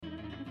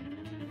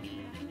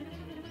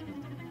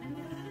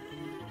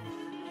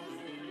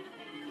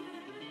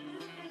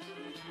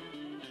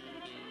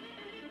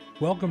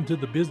Welcome to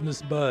the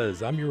Business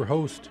Buzz. I'm your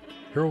host,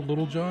 Harold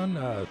Littlejohn,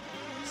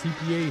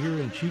 CPA here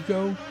in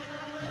Chico.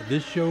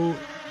 This show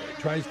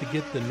tries to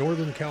get the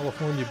Northern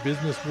California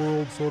business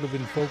world sort of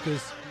in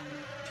focus,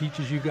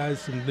 teaches you guys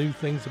some new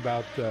things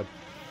about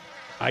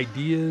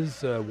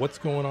ideas, what's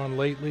going on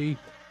lately.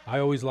 I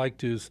always like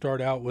to start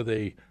out with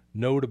a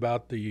note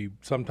about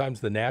sometimes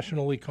the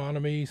national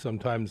economy,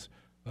 sometimes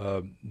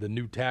the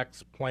new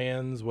tax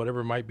plans,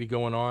 whatever might be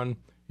going on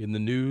in the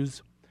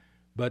news.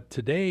 But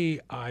today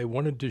I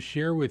wanted to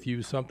share with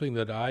you something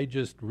that I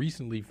just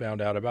recently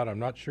found out about. I'm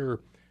not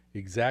sure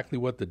exactly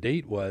what the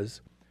date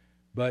was,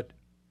 but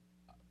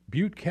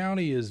Butte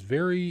County is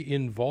very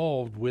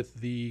involved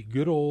with the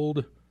good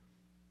old,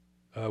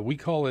 we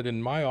call it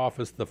in my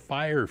office, the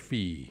fire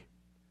fee.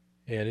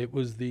 And it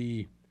was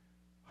the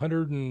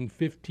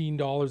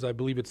 $115. I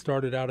believe it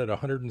started out at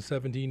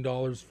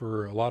 $117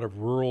 for a lot of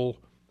rural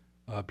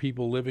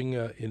people living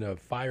in a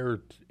fire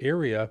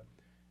area.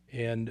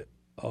 And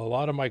a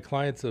lot of my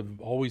clients have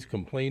always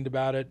complained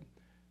about it.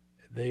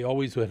 They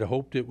always had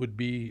hoped it would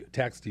be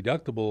tax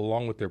deductible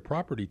along with their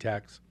property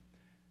tax.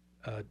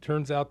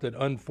 Turns out that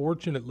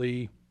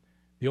unfortunately,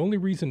 the only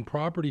reason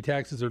property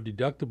taxes are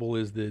deductible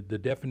is the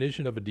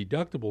definition of a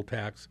deductible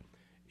tax.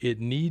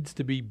 It needs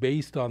to be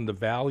based on the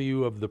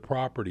value of the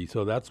property.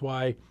 So that's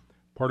why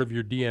part of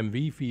your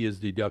DMV fee is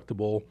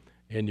deductible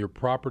and your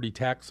property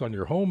tax on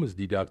your home is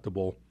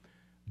deductible.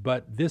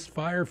 But this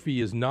fire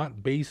fee is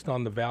not based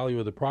on the value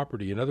of the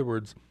property. In other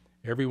words,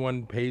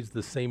 everyone pays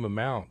the same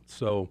amount.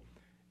 So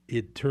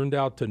it turned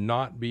out to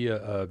not be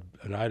an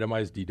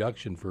itemized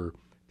deduction for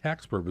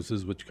tax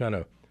purposes, which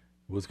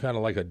was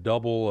like a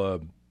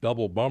double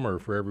bummer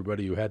for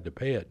everybody who had to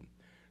pay it.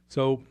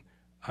 So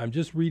I'm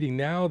just reading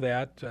now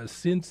that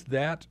since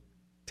that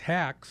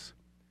tax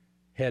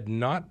had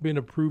not been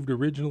approved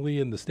originally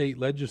in the state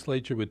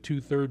legislature with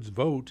 2/3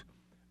 vote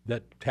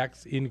that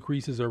tax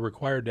increases are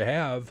required to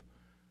have,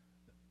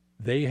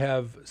 they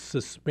have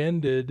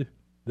suspended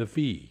the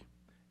fee.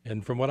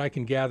 And from what I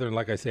can gather, and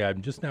like I say,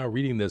 I'm just now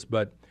reading this,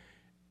 but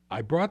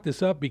I brought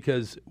this up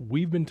because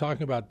we've been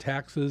talking about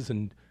taxes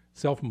and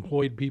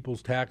self-employed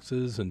people's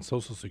taxes and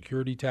Social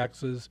Security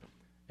taxes.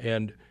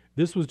 And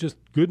this was just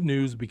good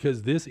news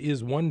because this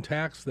is one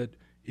tax that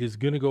is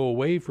going to go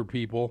away for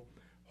people.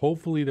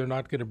 Hopefully they're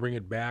not going to bring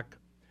it back.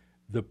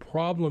 The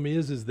problem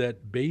is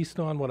that based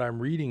on what I'm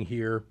reading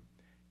here,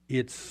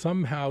 it's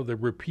somehow the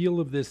repeal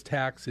of this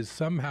tax is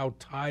somehow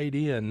tied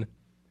in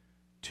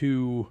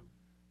to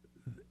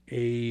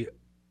a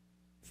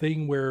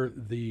thing where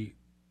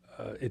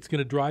it's going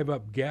to drive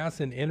up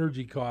gas and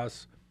energy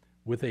costs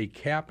with a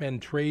cap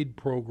and trade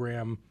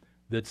program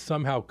that's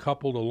somehow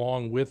coupled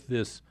along with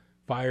this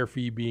fire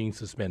fee being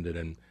suspended.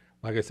 And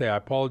like I say, I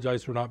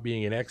apologize for not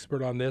being an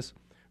expert on this,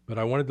 but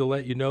I wanted to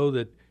let you know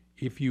that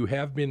if you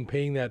have been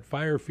paying that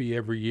fire fee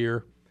every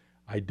year,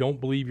 I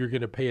don't believe you're going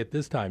to pay it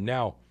this time.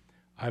 Now,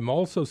 I'm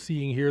also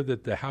seeing here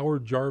that the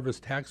Howard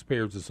Jarvis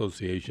Taxpayers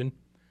Association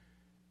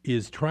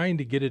is trying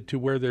to get it to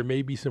where there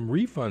may be some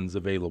refunds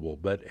available.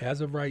 But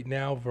as of right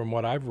now, from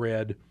what I've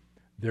read,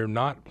 they're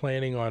not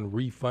planning on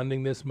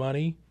refunding this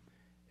money.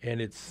 And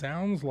it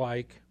sounds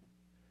like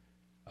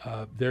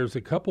there's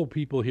a couple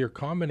people here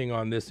commenting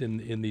on this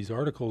in these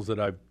articles that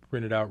I've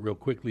printed out real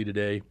quickly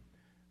today,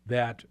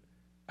 that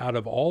out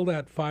of all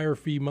that fire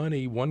fee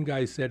money, one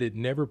guy said it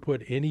never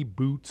put any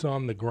boots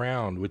on the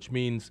ground, which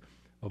means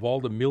of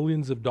all the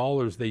millions of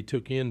dollars they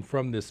took in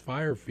from this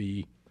fire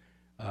fee,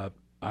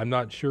 I'm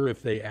not sure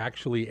if they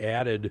actually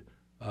added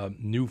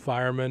new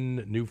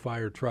firemen, new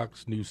fire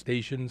trucks, new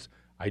stations.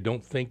 I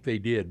don't think they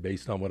did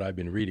based on what I've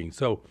been reading.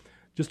 So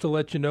just to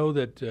let you know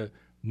that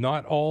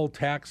not all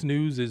tax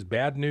news is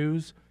bad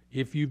news.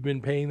 If you've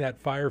been paying that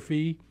fire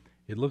fee,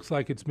 it looks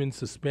like it's been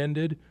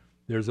suspended.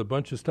 There's a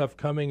bunch of stuff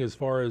coming as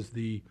far as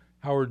the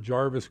Howard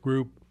Jarvis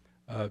Group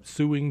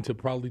suing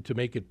to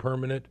make it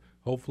permanent,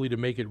 hopefully to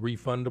make it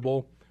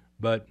refundable.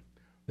 But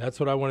that's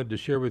what I wanted to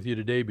share with you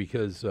today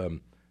because,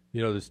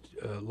 there's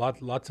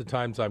lots of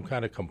times I'm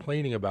kind of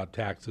complaining about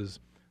taxes,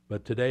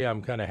 but today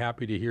I'm kind of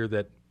happy to hear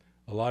that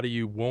a lot of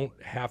you won't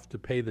have to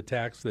pay the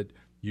tax that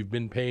you've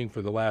been paying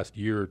for the last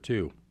year or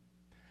two.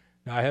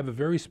 Now, I have a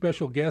very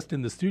special guest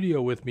in the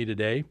studio with me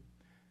today.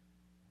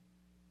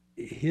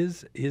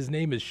 His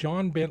name is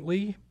Sean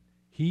Bentley.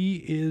 He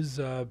is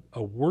a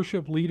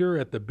worship leader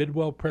at the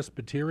Bidwell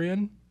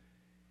Presbyterian.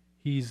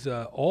 He's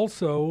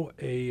also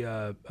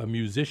a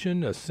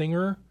musician, a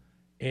singer,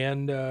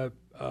 and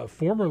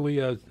formerly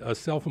a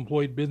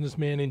self-employed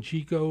businessman in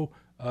Chico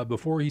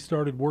before he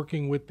started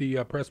working with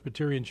the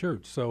Presbyterian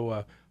Church. So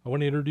I want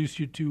to introduce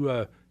you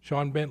to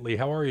Sean Bentley.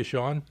 How are you,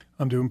 Sean?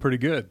 I'm doing pretty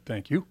good,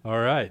 thank you. All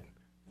right.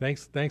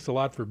 Thanks a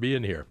lot for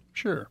being here.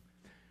 Sure.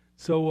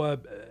 So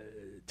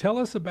tell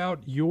us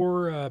about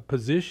your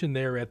position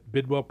there at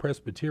Bidwell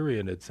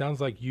Presbyterian. It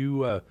sounds like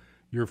you're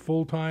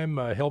full-time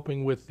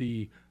helping with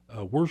the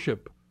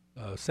worship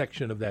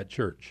section of that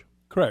church.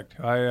 Correct.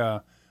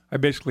 I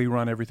basically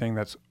run everything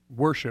that's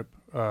worship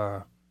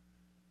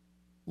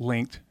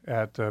linked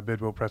at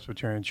Bidwell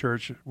Presbyterian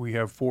Church. We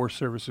have 4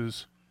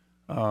 services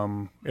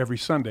every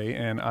Sunday,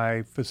 and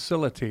I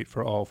facilitate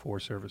for all 4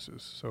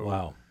 services. So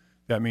Wow.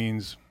 that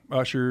means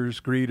ushers,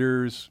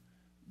 greeters,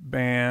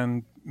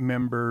 band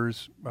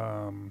members,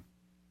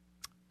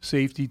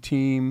 safety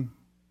team,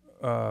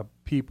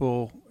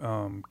 people,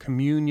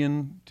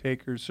 communion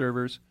takers,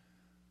 servers.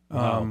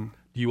 Wow.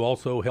 Do you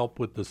also help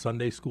with the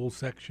Sunday school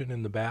section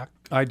in the back,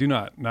 I do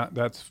not.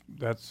 That's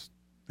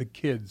the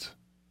kids.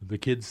 the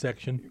kids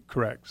section?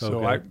 Correct. So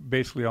Okay. I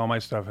basically all my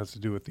stuff has to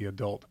do with the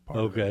adult part.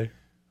 Of it.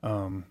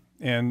 Okay.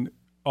 And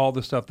all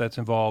the stuff that's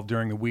involved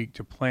during the week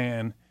to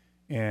plan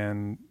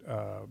and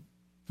Right,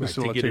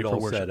 facilitate to get it for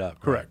all worship. set up.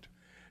 right. Correct.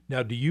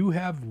 Now, do you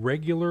have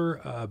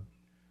regular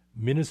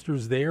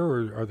ministers there,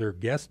 or are there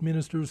guest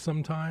ministers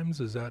sometimes?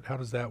 How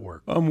does that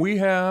work? We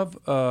have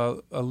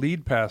a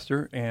lead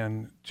pastor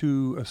and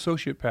 2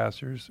 associate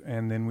pastors,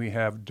 and then we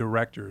have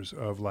directors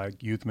of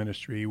like youth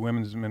ministry,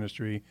 women's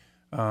ministry,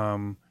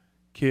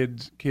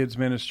 kids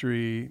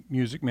ministry,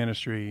 music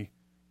ministry,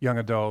 young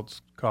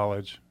adults,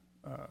 college.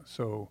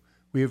 So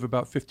we have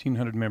about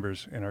 1,500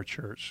 members in our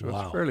church, so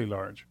Wow. it's fairly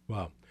large.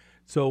 Wow.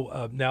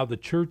 So now the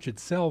church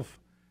itself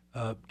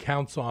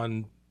counts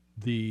on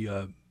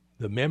the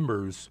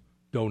members'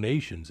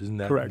 donations. Isn't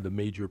that Correct. the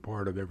major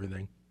part of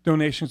everything?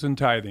 Donations and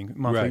tithing,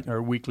 monthly Right.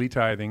 or weekly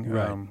tithing,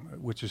 Right.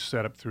 which is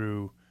set up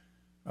through.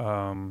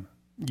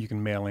 You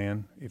can mail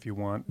in if you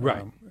want.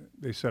 Right.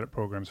 They set up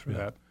programs for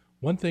that.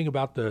 One thing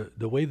about the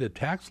way the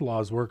tax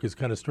laws work is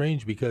kind of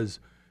strange because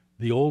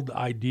the old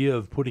idea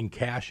of putting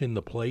cash in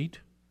the plate,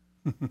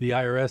 the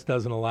IRS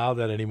doesn't allow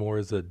that anymore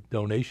as a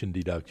donation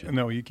deduction.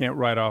 No, you can't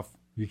write off.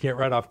 You can't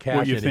write off cash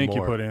What you anymore. think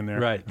you put in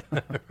there. Right.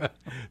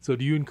 So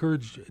do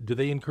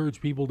they encourage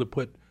people to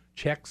put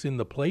checks in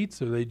the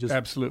plates, or they just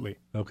Absolutely.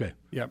 okay?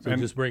 Yeah. So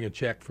And- just bring a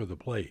check for the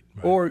plate.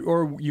 Right.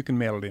 or you can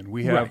mail it in.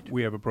 We have Right.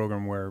 we have a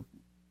program where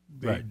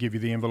they Right. give you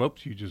the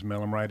envelopes. You just mail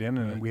them right in,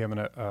 and Right. we have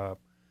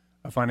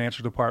a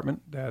financial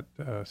department that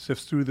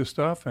sifts through the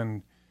stuff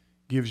and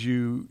gives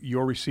you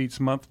your receipts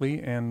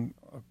monthly and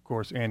of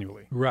course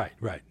annually. Right.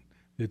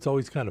 It's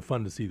always kind of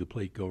fun to see the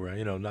plate go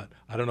around.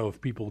 I don't know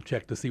if people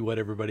check to see what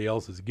everybody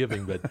else is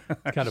giving, but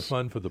it's kind of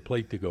fun for the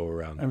plate to go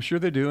around. I'm sure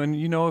they do, and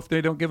if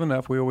they don't give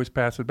enough, we always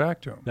pass it back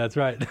to them. That's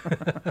right.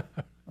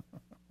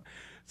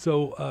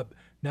 So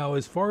now,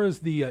 as far as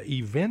the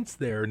events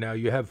there, now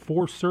you have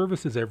 4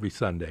 services every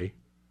Sunday.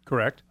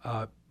 Correct.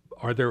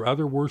 Are there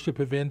other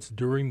worship events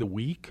during the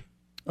week?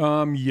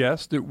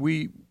 Yes,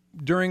 that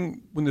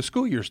during when the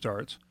school year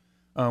starts,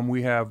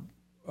 we have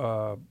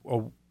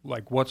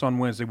like what's on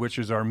Wednesday, which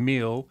is our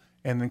meal,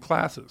 and then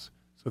classes.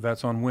 So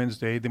that's on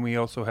Wednesday. Then we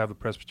also have the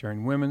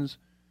Presbyterian Women's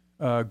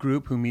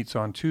group who meets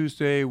on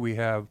Tuesday. We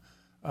have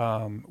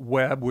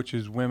WEB, which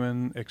is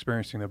Women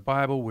Experiencing the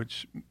Bible,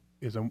 which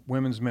is a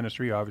women's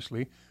ministry,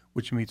 obviously,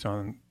 which meets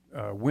on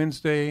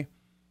Wednesday.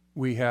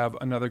 We have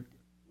another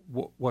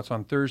what's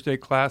on Thursday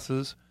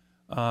classes,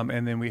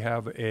 and then we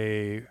have it's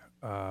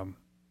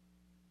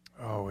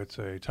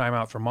a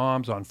timeout for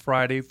moms on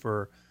Friday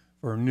for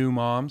new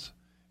moms,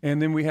 and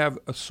then we have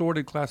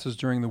assorted classes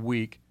during the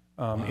week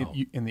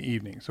in the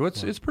evening. So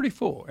it's pretty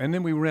full, and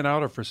then we rent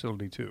out our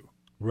facility too.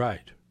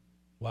 Right.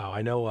 Wow.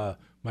 I know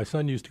my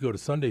son used to go to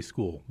Sunday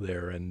school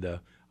there, and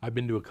I've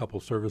been to a couple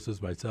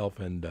services myself,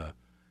 and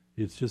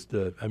it's just,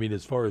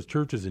 as far as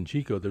churches in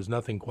Chico, there's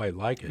nothing quite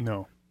like it.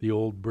 No. The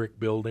old brick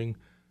building,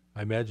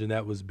 I imagine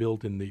that was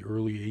built in the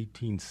early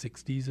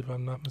 1860s, if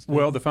I'm not mistaken.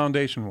 Well, the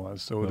foundation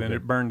was, so then Okay.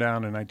 it burned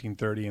down in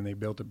 1930, and they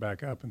built it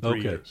back up in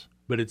 3 years.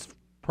 But it's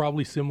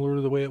probably similar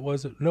to the way it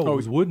was. No, it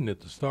was wooden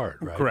at the start,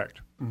 right?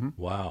 Correct. Mm-hmm.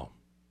 Wow.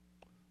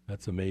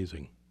 That's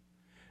amazing.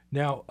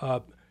 Now,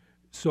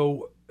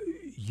 so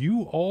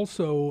you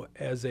also,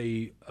 as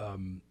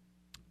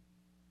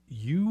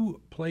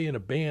you play in a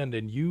band,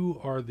 and you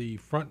are the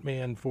front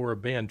man for a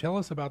band. Tell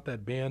us about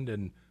that band,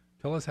 and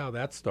tell us how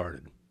that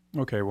started.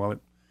 Okay, well,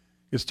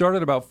 it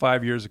started about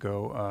 5 years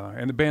ago,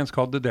 and the band's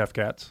called the Deaf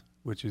Cats,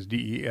 which is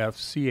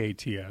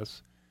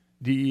DEFCATS.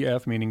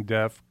 DEF meaning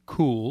deaf,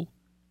 cool,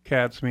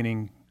 cats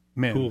meaning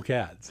men. Cool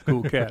Cats.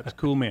 Cool cats,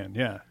 cool men,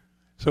 yeah.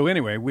 So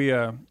anyway, we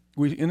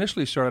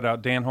initially started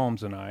out, Dan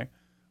Holmes and I,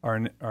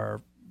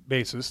 our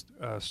bassist,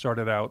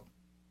 started out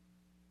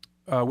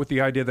with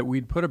the idea that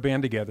we'd put a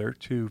band together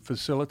to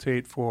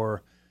facilitate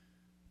for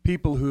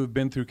people who have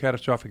been through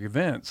catastrophic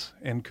events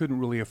and couldn't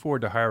really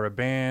afford to hire a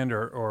band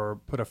or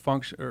put a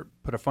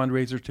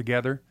fundraiser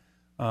together.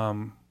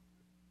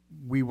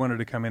 We wanted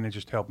to come in and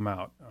just help them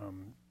out,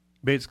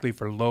 basically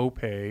for low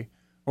pay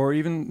or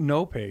even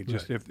no pay.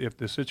 Just Right. if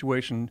the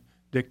situation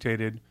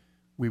dictated,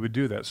 we would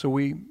do that. So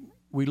we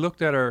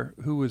looked at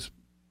who was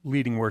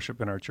leading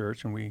worship in our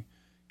church, and we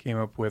came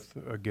up with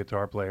a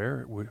guitar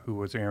player who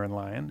was Aaron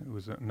Lyon, who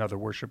was another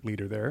worship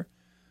leader there.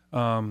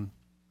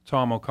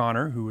 Tom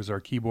O'Connor, who was our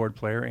keyboard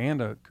player and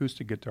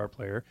acoustic guitar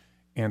player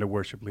and a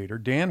worship leader.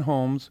 Dan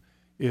Holmes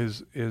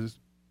is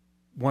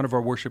one of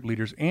our worship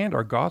leaders and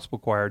our gospel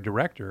choir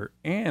director,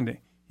 and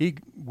he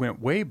went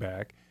way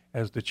back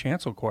as the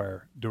chancel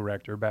choir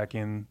director back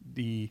in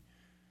the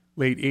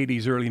late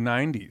 80s, early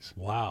 90s.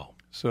 Wow.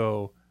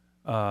 So,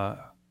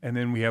 and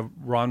then we have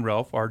Ron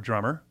Relf, our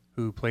drummer,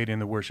 who played in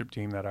the worship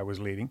team that I was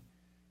leading,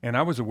 and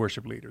I was a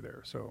worship leader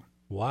there. So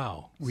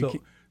wow.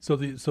 So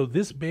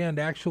this band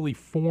actually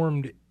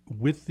formed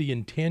with the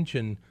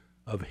intention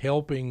of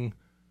helping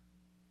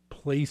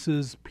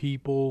places,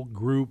 people,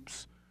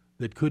 groups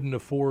that couldn't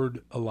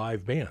afford a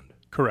live band.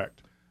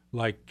 correct.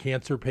 Like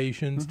cancer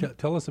patients. Mm-hmm.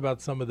 Tell us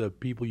about some of the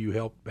people you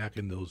helped back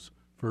in those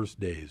first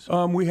days.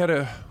 We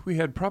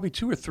had probably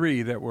 2 or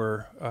 3 that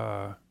were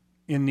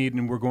in need,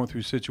 and were going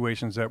through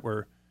situations that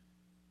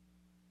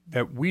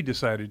we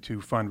decided to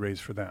fundraise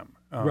for them.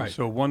 Right.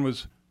 So one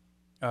was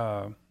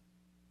our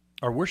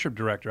worship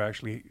director.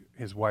 Actually,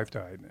 his wife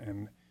died,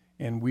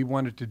 and we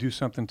wanted to do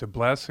something to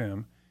bless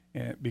him,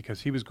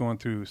 because he was going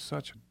through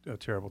such a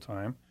terrible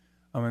time.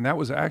 And that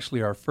was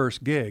actually our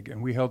first gig,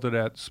 and we held it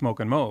at Smoke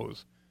and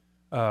Moe's.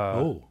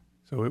 So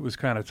it was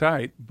kind of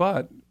tight,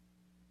 but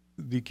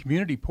the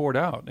community poured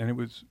out, and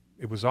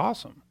it was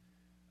awesome.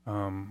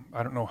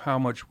 I don't know how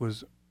much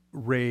was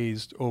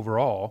raised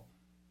overall,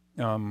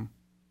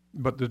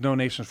 but the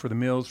donations for the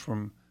meals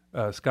from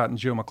Scott and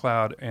Jill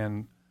McLeod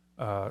and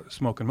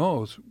Smoke and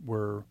Moe's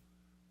were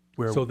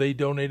where. So they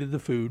donated the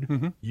food.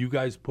 Mm-hmm. You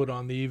guys put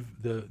on the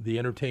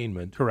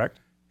entertainment, Correct.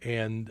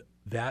 and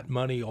that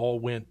money all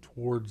went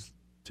towards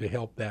to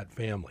help that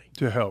family.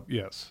 To help,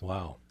 yes.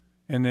 Wow.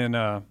 And then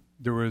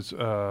there was we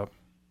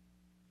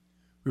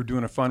were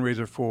doing a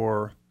fundraiser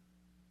for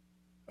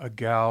a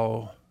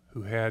gal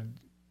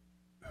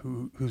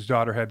whose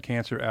daughter had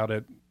cancer out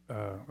at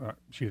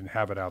she didn't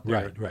have it out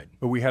there, Right.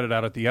 but we had it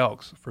out at the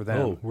Elks for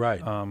them. Oh,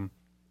 right.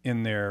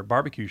 In their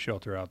barbecue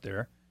shelter out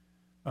there,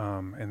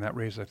 and that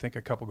raised, I think,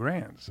 a couple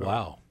grand. So,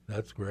 Wow,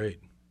 that's great.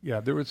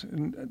 yeah, there was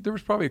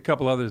probably a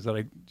couple others that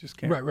I just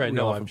can't. Right. reel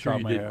No, off I'm the sure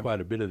top you of my did head.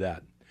 quite a bit of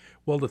that.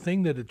 Well, the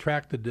thing that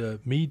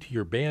attracted me to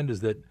your band is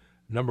that,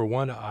 number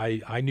one,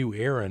 I knew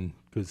Aaron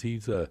because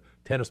he's a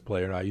tennis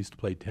player, and I used to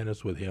play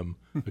tennis with him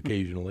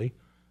occasionally.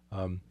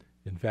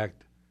 In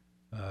fact,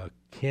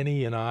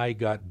 Kenny and I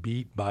got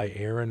beat by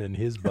Aaron and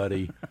his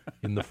buddy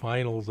in the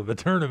finals of a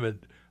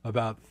tournament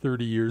about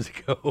 30 years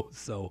ago.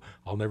 So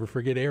I'll never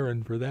forget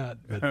Aaron for that.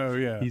 But Oh,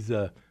 yeah. He's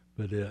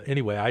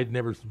anyway, I'd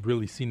never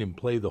really seen him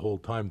play the whole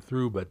time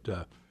through. But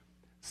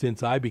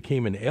since I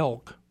became an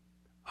Elk,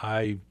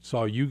 I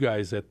saw you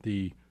guys at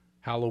the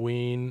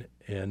Halloween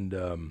and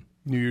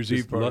New Year's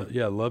Eve party.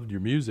 loved your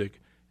music.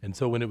 And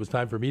so when it was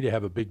time for me to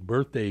have a big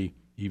birthday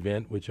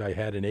event, which I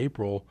had in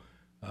April,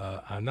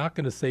 I'm not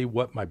going to say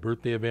what my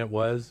birthday event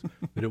was,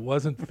 but it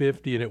wasn't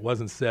 50 and it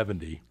wasn't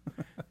 70.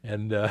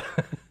 And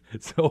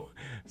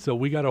so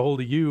we got a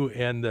hold of you,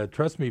 and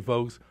trust me,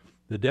 folks,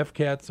 the Deaf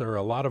Cats are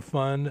a lot of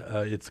fun.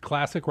 It's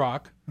classic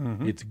rock.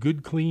 Mm-hmm. It's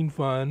good, clean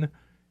fun,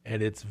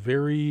 and it's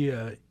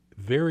very,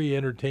 very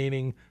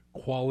entertaining,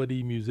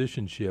 quality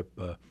musicianship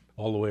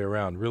all the way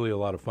around. Really a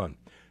lot of fun.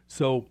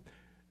 So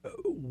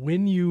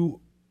when you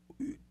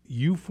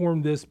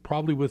formed this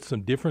probably with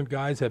some different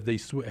guys, have they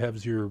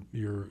has your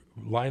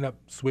lineup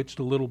switched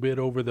a little bit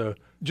over the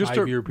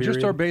 5-year period?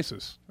 Just our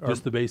basis.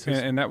 Just the basis?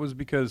 And that was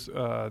because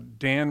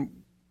Dan,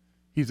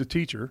 he's a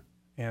teacher,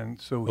 and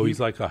so he's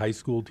like a high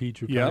school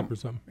teacher type or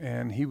something?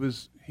 And he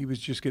was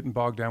just getting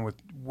bogged down with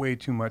way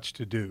too much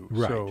to do.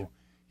 Right. So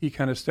he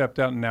kind of stepped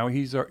out, and now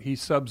he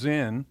subs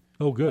in.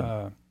 Oh,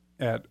 good.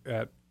 At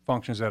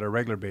functions at a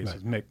regular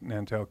basis. Right. Mick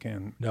Nantel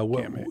can't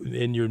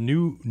make. And your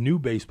new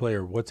bass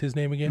player, what's his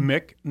name again?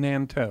 Mick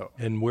Nantel.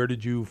 And where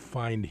did you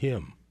find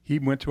him? He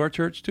went to our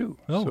church too.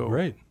 Oh, so,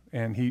 great.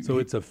 And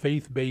it's a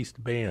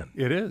faith-based band.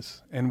 It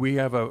is. And we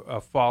have a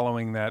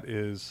following that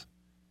is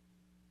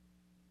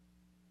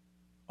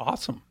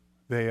awesome.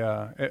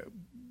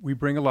 We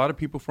bring a lot of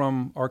people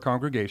from our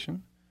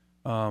congregation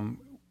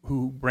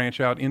who branch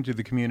out into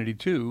the community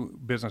too,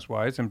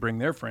 business-wise, and bring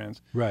their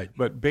friends. Right.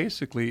 But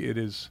basically it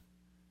is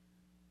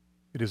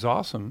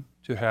awesome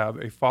to have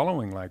a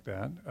following like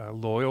that, a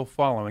loyal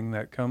following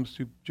that comes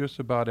to just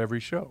about every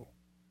show.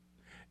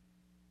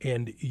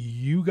 And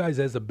you guys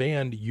as a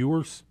band,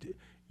 you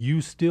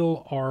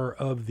still are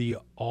of the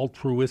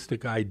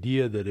altruistic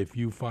idea that if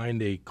you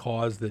find a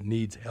cause that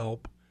needs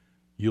help,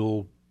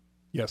 you'll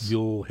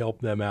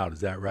help them out. Is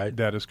that right?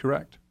 That is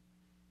correct.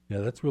 Yeah,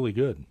 that's really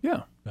good.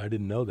 Yeah. I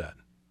didn't know that.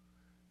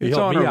 It's It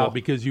helped me honorable. out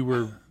because you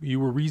were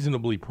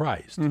reasonably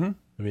priced. Mhm.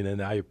 I mean, and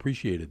I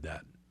appreciated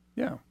that.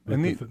 Yeah. But,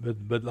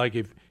 And but like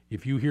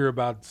if you hear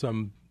about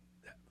some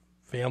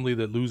family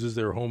that loses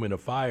their home in a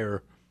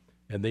fire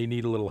and they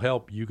need a little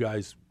help, you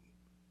guys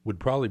would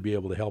probably be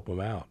able to help them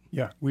out.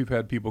 yeah, we've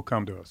had people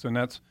come to us, and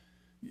that's,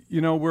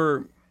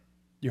 your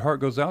heart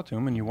goes out to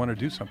them, and you want to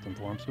do something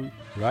for them. So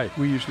Right.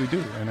 we usually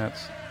do, and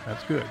that's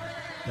good.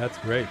 That's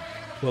great.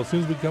 Well, as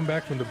soon as we come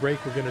back from the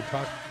break, we're going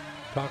to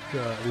talk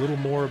a little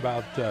more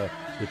about the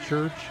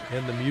church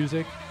and the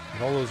music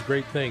and all those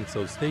great things.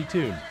 So stay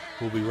tuned.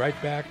 We'll be right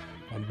back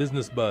on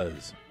Business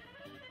Buzz.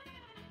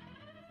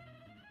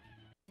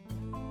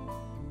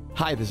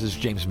 Hi, this is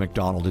James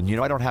McDonald, and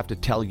I don't have to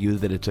tell you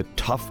that it's a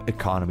tough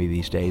economy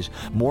these days.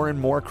 More and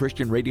more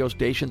Christian radio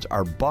stations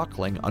are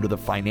buckling under the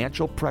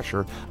financial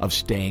pressure of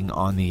staying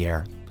on the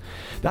air.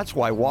 That's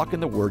why Walk in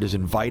the Word is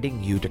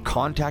inviting you to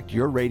contact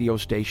your radio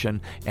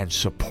station and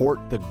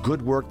support the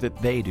good work that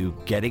they do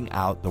getting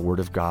out the Word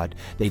of God.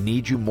 They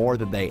need you more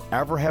than they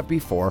ever have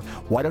before.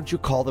 Why don't you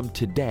call them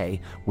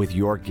today with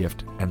your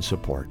gift and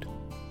support?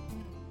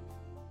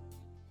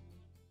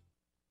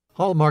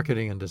 Hall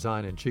Marketing and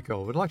Design in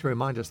Chico would like to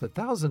remind us that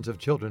thousands of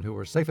children who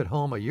were safe at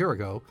home a year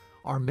ago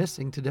are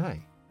missing today.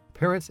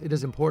 Parents, it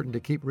is important to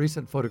keep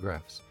recent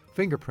photographs,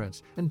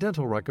 fingerprints, and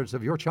dental records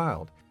of your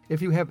child.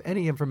 If you have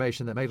any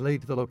information that may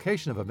lead to the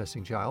location of a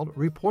missing child,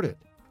 report it.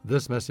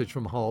 This message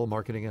from Hall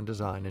Marketing and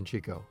Design in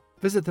Chico.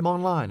 Visit them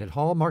online at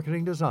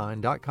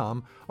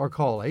hallmarketingdesign.com or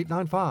call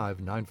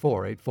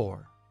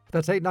 895-9484.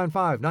 That's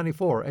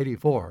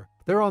 895-9484.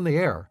 They're on the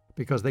air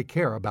because they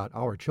care about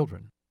our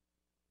children.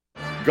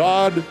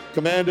 God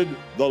commanded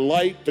the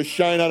light to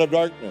shine out of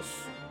darkness.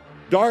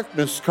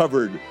 Darkness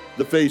covered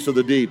the face of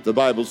the deep, the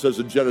Bible says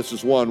in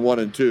Genesis 1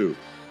 and 2.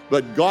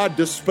 But God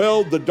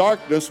dispelled the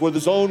darkness with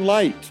his own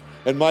light.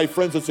 And my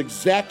friends, that's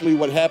exactly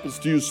what happens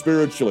to you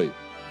spiritually.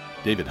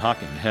 David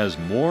Hocking has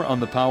more on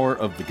the power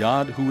of the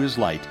God who is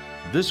light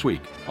this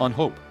week on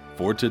Hope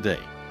for Today.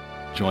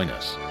 Join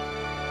us.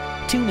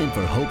 Tune in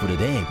for Hope for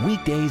Today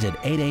weekdays at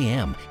 8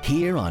 a.m.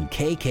 here on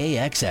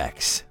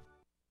KKXX.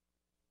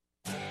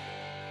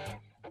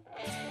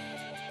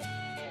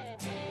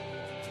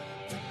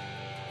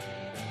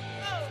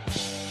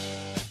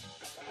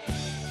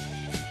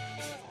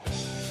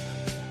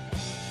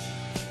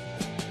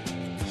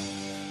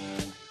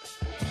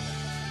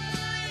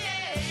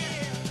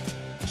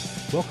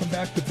 Welcome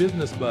back to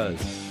Business Buzz.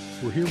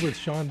 We're here with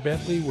Sean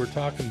Bentley. We're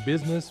talking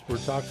business, we're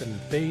talking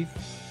faith,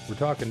 we're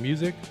talking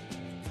music.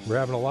 We're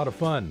having a lot of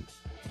fun.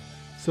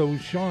 So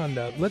Sean,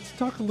 let's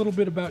talk a little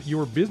bit about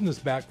your business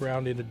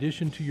background in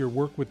addition to your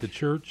work with the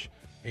church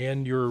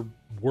and your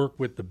work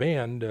with the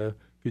band,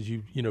 because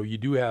you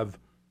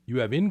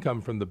have income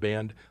from the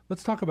band.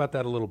 Let's talk about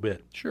that a little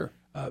bit. Sure.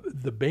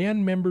 The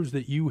band members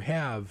that you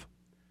have,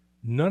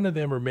 none of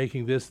them are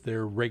making this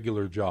their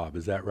regular job.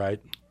 Is that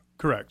right?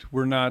 Correct.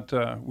 We're not,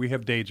 we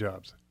have day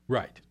jobs.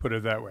 Right. Put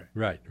it that way.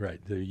 Right.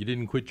 So you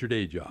didn't quit your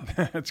day job.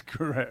 That's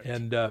correct.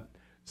 And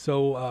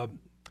so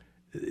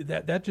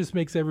that just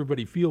makes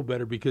everybody feel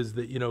better because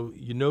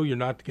you're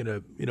not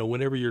going to,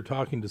 whenever you're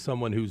talking to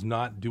someone who's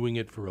not doing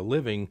it for a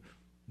living,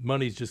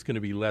 money's just going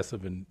to be less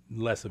of an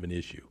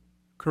issue.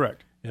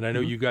 Correct. And I know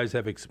you guys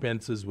have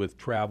expenses with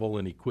travel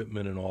and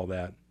equipment and all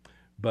that.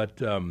 But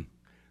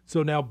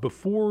so now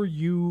before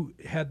you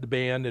had the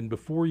band and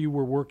before you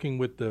were working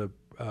with the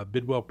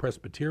Bidwell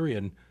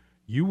Presbyterian,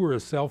 you were a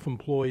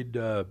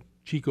self-employed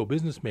Chico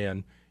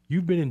businessman.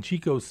 You've been in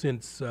Chico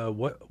since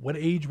what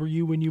age were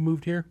you when you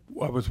moved here?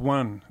 I was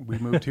one. We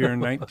moved here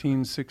in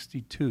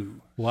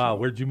 1962. Wow,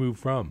 where'd you move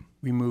from?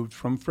 We moved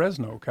from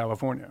Fresno,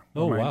 California.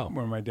 Where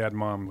my dad and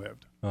mom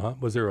lived. Uh-huh.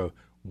 Was there a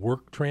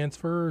work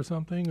transfer or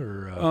something?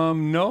 Or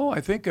no,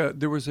 I think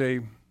there was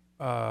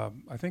I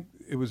think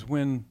it was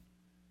when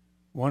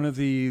one of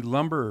the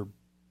lumber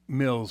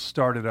mills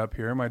started up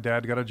here. My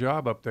dad got a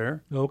job up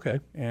there. Okay.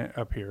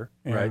 Up here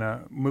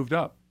and moved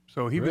up.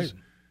 So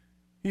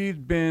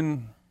he'd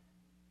been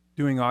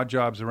doing odd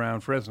jobs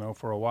around Fresno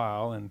for a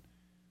while, and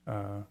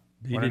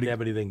he didn't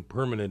have anything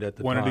permanent at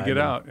the time. Wanted to get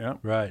out, yeah.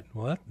 Right.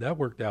 Well, that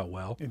worked out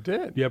well. It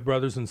did. You have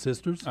brothers and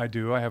sisters? I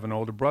do. I have an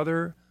older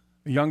brother,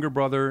 a younger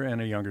brother,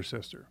 and a younger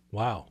sister.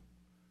 Wow.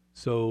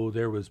 So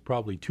there was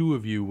probably two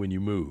of you when you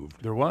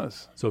moved. There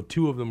was. So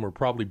two of them were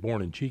probably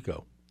born in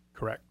Chico.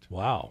 Correct.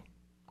 Wow.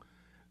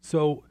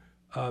 So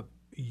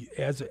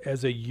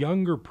as a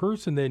younger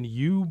person, then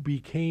you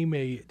became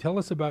tell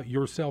us about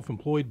your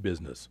self-employed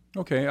business.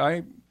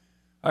 Okay.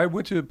 I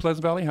went to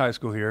Pleasant Valley High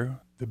School here,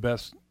 the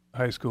best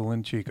high school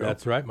in Chico.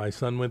 That's right. My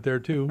son went there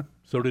too.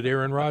 So did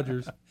Aaron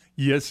Rodgers.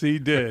 Yes, he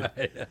did.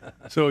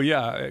 So,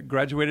 I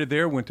graduated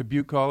there, went to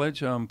Butte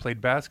College, played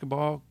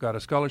basketball, got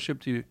a scholarship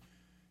to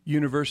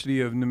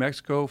University of New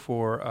Mexico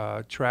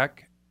for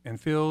track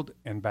and field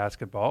and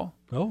basketball.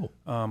 Oh.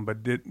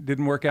 But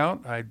didn't work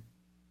out. I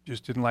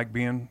just didn't like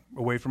being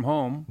away from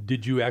home.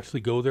 Did you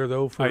actually go there,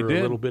 though, for a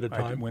little bit of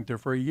time? I went there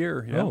for a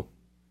year, yeah.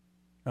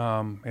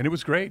 Oh. And it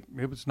was great.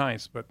 It was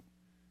nice, but...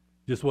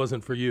 Just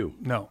wasn't for you?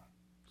 No.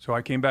 So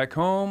I came back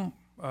home,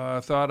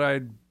 thought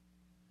I'd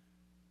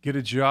get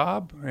a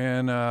job,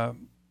 and a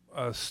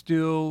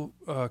steel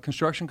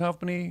construction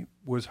company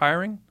was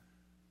hiring.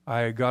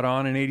 I got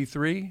on in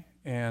 83,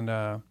 and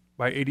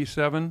by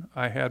 87,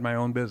 I had my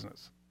own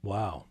business.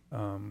 Wow.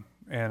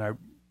 And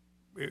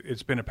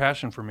it's been a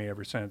passion for me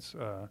ever since.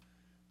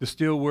 The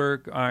steel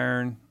work,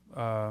 iron.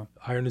 Iron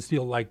and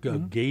steel, like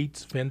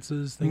gates,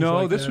 fences, things like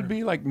that? No, this would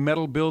be like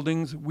metal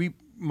buildings.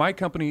 My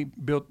company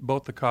built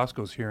both the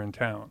Costcos here in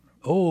town.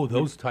 Oh,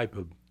 those type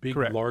of big,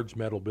 Correct. large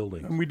metal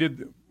buildings. And we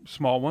did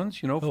small ones,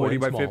 40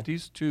 by small.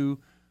 50s, to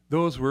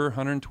those were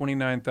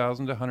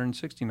 129,000 to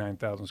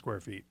 169,000 square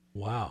feet.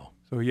 Wow.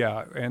 So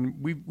and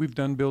we've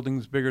done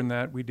buildings bigger than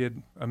that. We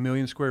did a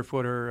 1,000,000 square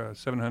footer,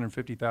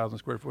 750,000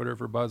 square footer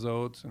for Buzz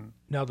Oates. And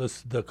now the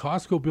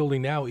Costco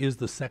building now is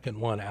the second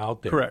one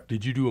out there. Correct.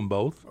 Did you do them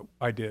both?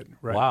 I did.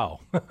 Right. Wow.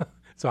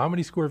 So how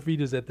many square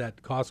feet is at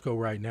that Costco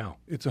right now?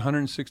 It's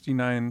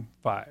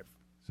 169,500.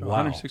 So Wow.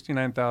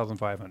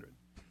 169,500.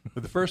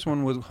 But the first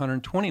one was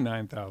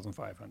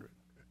 129,500.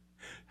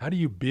 How do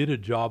you bid a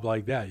job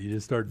like that? You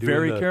just start doing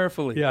Very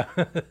carefully. Yeah,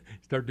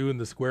 start doing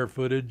the square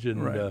footage,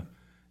 and Right.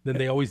 then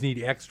they always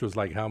need extras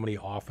like how many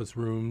office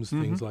rooms,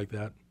 things like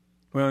that.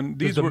 Well, and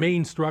Because these the were,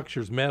 main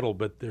structure's metal,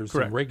 but there's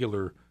Correct. some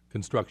regular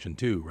construction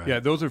too, right?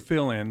 yeah, those are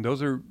fill-in.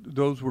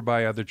 Those were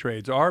by other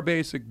trades. Our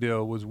basic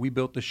deal was we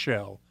built the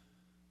shell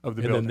of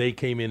the and building. then they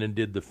came in and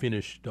did the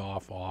finished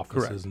off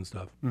offices Correct. and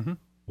stuff. Mm-hmm.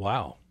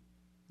 Wow.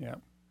 Yeah.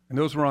 And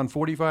those were on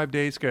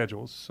 45-day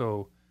schedules.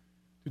 So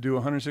to do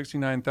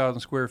 169,000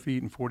 square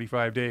feet in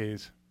 45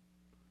 days,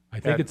 I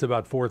think That- it's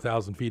about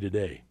 4,000 feet a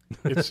day.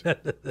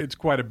 it's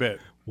quite a bit.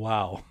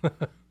 Wow.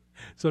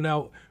 So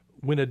now,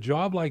 when a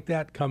job like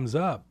that comes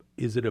up,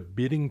 is it a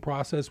bidding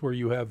process where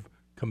you have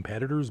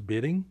competitors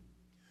bidding?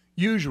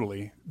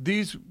 Usually,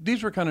 these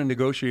were kind of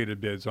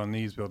negotiated bids on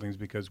these buildings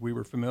because we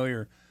were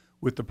familiar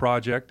with the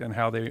project and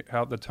how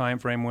the time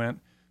frame went.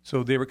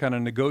 So they were kind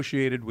of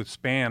negotiated with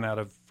Span out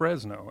of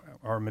Fresno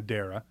or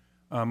Madera,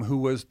 who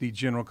was the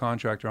general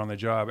contractor on the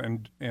job,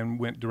 and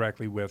went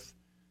directly with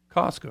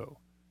Costco.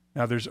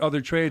 Now, there's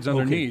other trades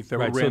underneath that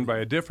right, were so- ran by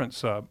a different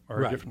sub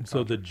or a different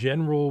So the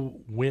general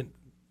went,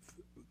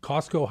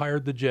 Costco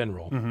hired the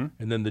general, Mm-hmm.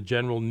 and then the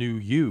general knew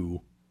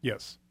you,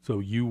 Yes, so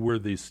you were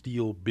the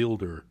steel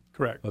builder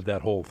correct. of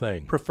that whole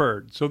thing.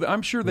 Preferred. So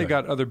I'm sure they Right.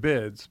 got other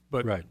bids,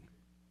 but Right,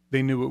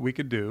 they knew what we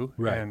could do.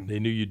 right. And They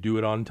knew you'd do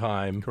it on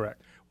time.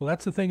 correct. Well,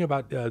 that's the thing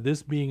about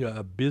this being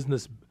a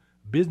business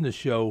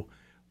show.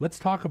 Let's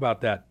talk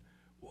about that.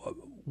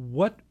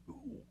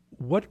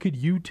 What could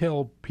you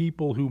tell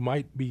people who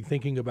might be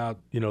thinking about,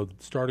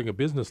 starting a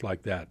business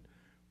like that?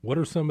 What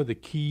are some of the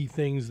key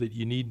things that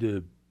you need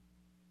to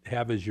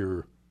have as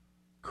your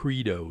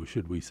credo,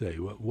 should we say?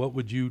 What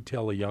would you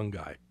tell a young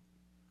guy?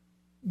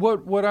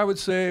 What I would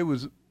say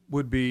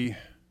would be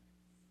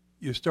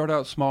you start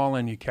out small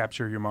and you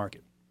capture your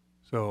market.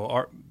 So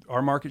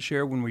our market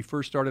share when we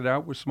first started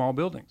out was small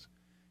buildings.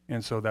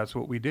 And so that's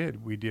what we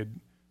did. We did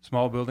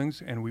small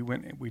buildings and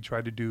we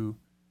tried to do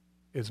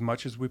as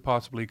much as we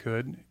possibly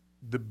could,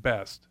 the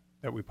best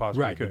that we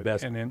possibly Right, could. the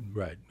best, And then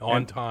right, on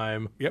and-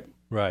 time, Yep.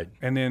 right.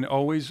 And then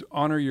always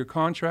honor your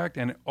contract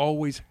and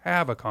always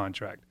have a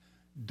contract.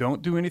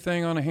 Don't do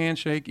anything on a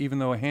handshake, even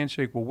though a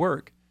handshake will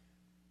work.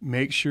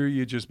 Make sure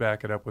you just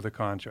back it up with a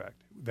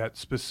contract that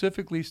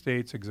specifically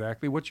states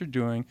exactly what you're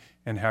doing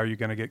and how you're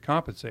going to get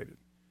compensated.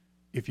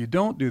 If you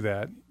don't do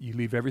that, you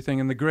leave everything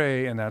in the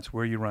gray, and that's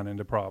where you run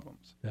into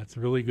problems. That's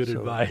really good So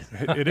advice.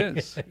 it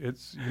is.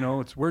 It's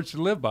it's words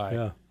to live by.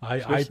 Yeah,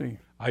 especially-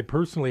 I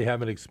personally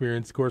have an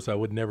experience. Of course, I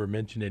would never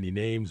mention any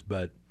names,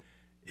 but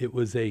it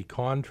was a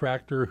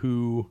contractor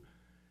who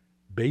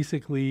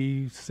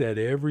basically said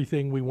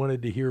everything we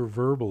wanted to hear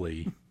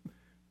verbally,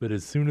 but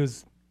as soon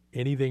as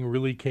anything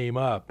really came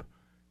up,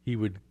 he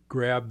would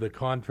grab the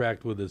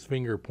contract with his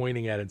finger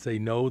pointing at it and say,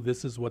 "No,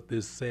 this is what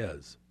this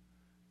says,"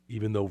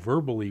 even though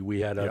verbally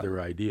we had other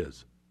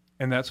ideas.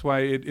 And that's why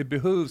it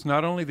behooves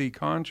not only the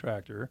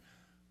contractor,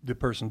 the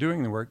person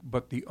doing the work,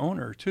 but the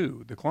owner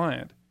too, the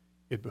client.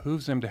 It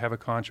behooves them to have a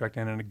contract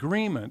and an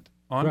agreement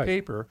on Right.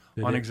 paper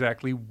They on do.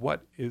 exactly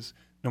what is,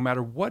 no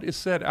matter what is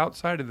said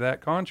outside of that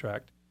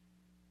contract,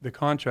 the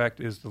contract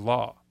is the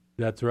law.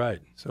 That's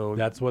right. So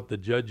That's what the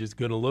judge is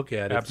going to look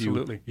at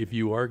Absolutely. if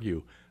you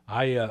argue.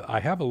 I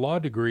have a law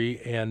degree,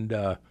 and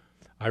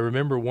I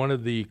remember one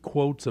of the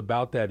quotes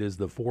about that is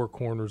the four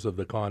corners of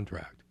the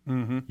contract.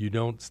 Mm-hmm. You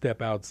don't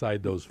step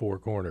outside those four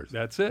corners.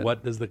 That's it.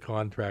 What does the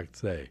contract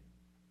say?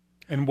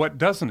 And what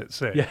doesn't it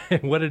say? Yeah.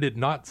 What did it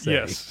not say?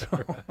 Yes.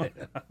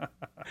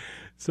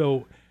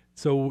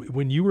 So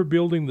when you were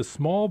building the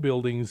small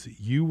buildings,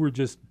 you were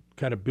just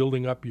kind of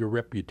building up your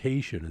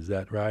reputation. Is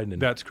that right?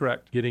 And That's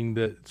correct. getting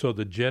the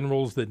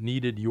generals that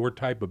needed your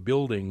type of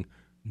building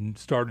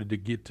started to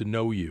get to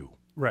know you.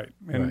 Right.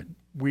 And Right.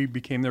 we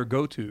became their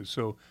go-to.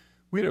 So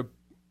we had a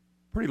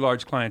pretty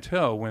large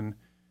clientele when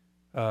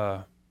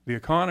the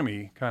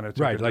economy kind of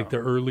took Right, it like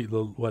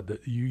down.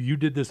 you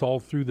did this all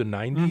through the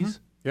 90s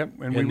Yep.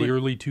 And and we the were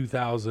early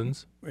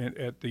 2000s.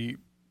 at the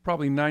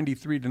probably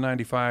 93 to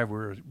 95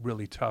 were a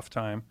really tough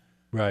time.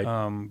 Right.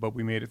 But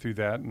we made it through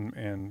that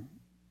and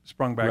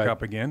sprung back Right.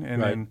 up again.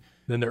 And right.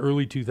 Then the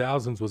early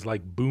 2000s was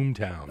like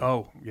Boomtown.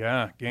 oh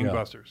yeah,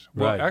 gangbusters.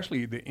 Yeah. Well, Right.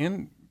 actually,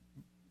 in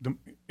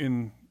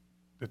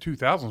the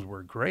 2000s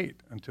were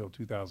great until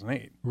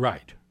 2008.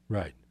 Right.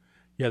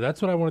 Yeah,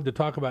 that's what I wanted to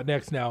talk about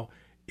next. Now,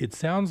 it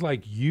sounds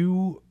like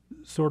you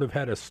sort of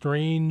had a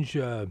strange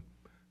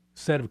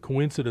set of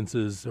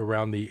coincidences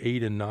around the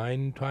 8 and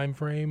 9 time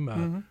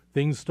frame.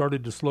 Things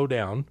started to slow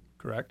down,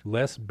 Correct.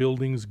 less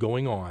buildings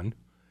going on.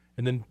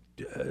 And then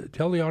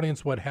tell the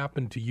audience what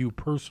happened to you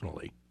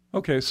personally.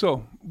 Okay,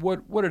 so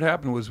what had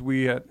happened was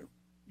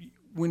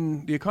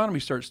when the economy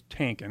starts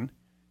tanking,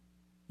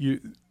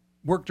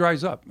 work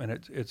dries up and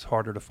it's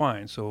harder to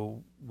find.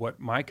 So what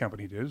my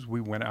company did is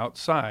we went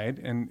outside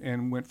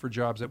and went for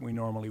jobs that we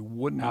normally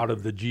wouldn't. Out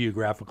of the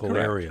geographical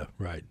Correct. area,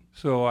 right.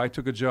 So I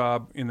took a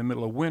job in the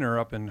middle of winter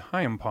up in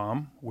Hyam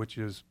Palm, which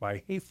is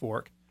by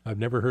Hayfork, I've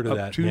never heard of up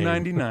that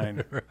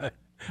 299. right.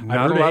 Not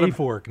I've a heard lot of of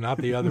Fork, not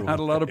the other Not one.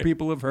 a lot of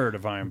people have heard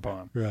of Hyam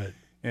Palm. Right.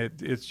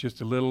 It's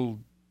just a little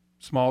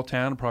small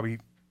town, probably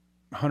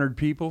 100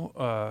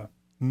 people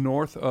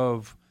north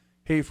of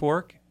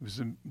Hayfork. It was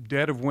in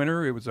dead of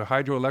winter. It was a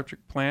hydroelectric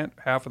plant.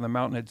 Half of the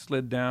mountain had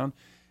slid down,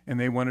 and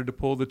they wanted to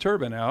pull the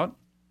turbine out,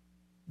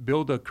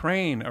 build a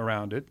crane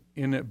around it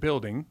in a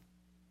building,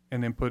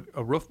 and then put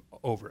a roof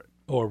over it.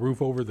 Oh, a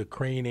roof over the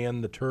crane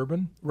and the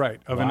turbine? Right,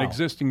 of an Wow.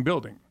 existing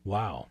building.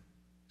 Wow.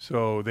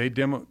 So a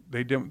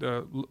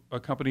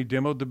company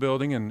demoed the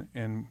building,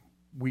 and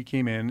we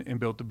came in and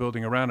built the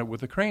building around it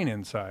with a crane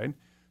inside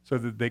so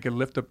that they could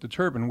lift up the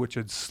turbine, which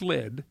had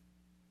slid.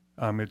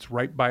 It's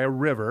right by a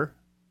river,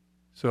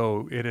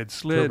 so it had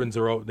slid. Turbines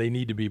they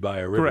need to be by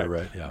a river, Correct.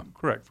 right? Yeah.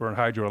 Correct, for a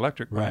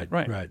hydroelectric plant.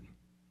 Right.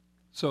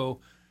 So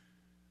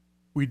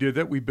we did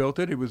that. We built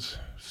it. It was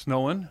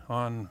snowing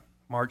on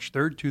March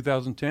 3rd,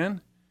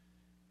 2010,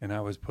 and I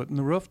was putting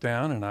the roof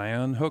down, and I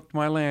unhooked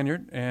my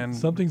lanyard, and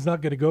Something's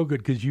not going to go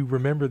good because you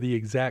remember the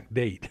exact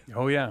date.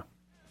 oh yeah,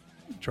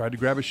 tried to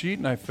grab a sheet,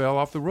 and I fell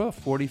off the roof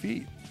 40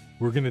 feet.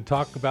 We're going to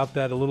talk about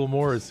that a little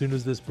more as soon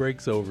as this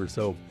break's over.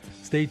 So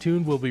stay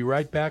tuned. We'll be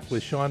right back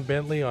with Sean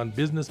Bentley on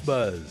Business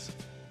Buzz.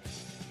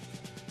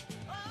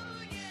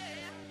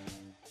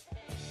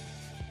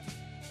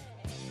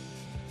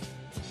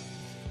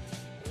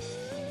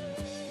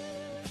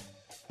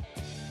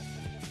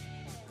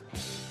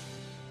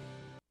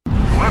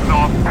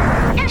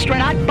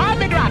 Astronaut Bob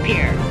the Drop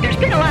here. There's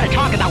been a lot of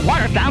talk about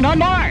water found on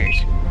Mars.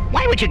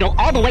 Why would you go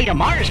all the way to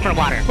Mars for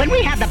water when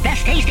we have the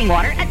best tasting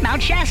water at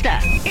Mount Shasta?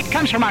 It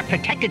comes from our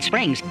protected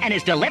springs and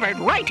is delivered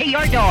right to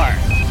your door.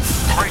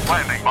 Great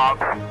landing, Bob.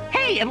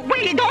 Hey, where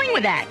are you going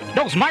with that?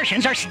 Those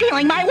Martians are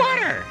stealing my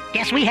water.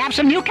 Guess we have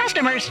some new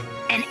customers.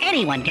 And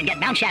anyone can get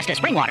Mount Shasta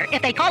spring water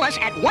if they call us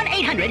at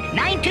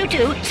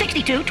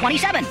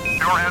 1-800-922-6227.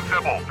 Pure and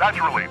simple.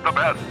 Naturally, the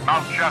best.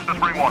 Mount Shasta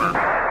spring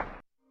water.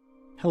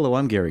 Hello,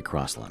 I'm Gary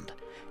Crossland.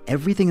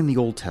 Everything in the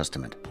Old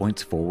Testament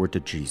points forward to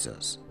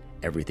Jesus.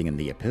 Everything in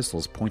the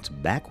epistles points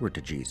backward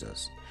to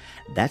Jesus.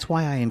 That's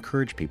why I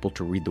encourage people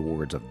to read the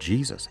words of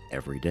Jesus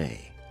every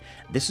day.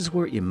 This is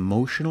where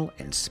emotional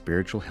and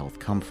spiritual health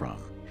come from.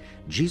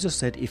 Jesus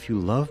said, "If you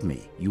love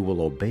me, you will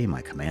obey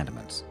my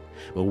commandments."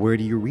 Well, where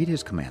do you read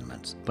his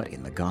commandments? But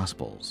in the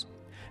Gospels.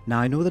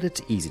 Now, I know that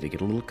it's easy to get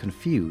a little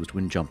confused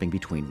when jumping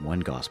between one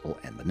gospel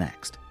and the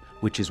next,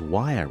 which is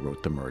why I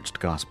wrote the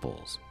Merged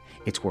Gospels.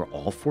 It's where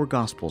all four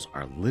Gospels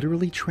are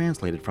literally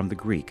translated from the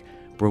Greek,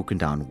 broken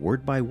down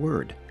word by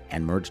word,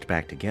 and merged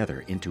back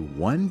together into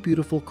one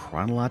beautiful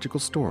chronological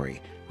story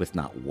with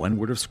not one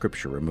word of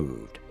Scripture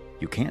removed.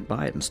 You can't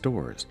buy it in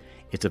stores.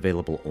 It's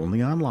available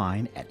only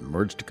online at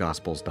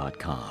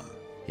mergedgospels.com.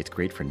 It's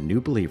great for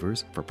new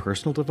believers, for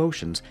personal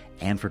devotions,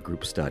 and for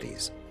group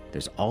studies.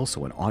 There's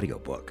also an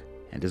audiobook.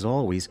 And as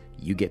always,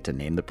 you get to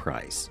name the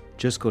price.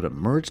 Just go to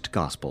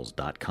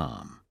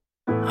mergedgospels.com.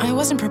 I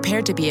wasn't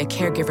prepared to be a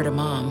caregiver to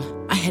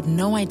Mom. I had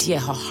no idea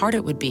how hard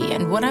it would be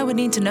and what I would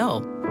need to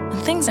know.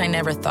 Things I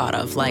never thought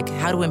of, like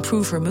how to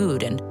improve her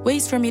mood and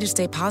ways for me to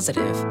stay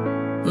positive.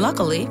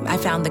 Luckily, I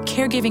found the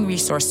Caregiving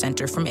Resource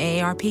Center from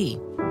AARP.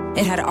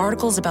 It had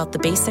articles about the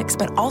basics,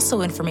 but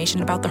also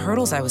information about the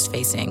hurdles I was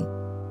facing.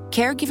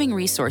 Caregiving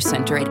Resource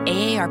Center at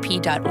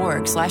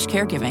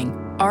aarp.org/caregiving.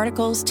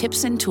 Articles,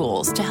 tips, and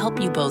tools to help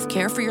you both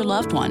care for your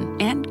loved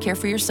one and care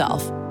for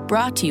yourself.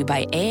 Brought to you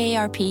by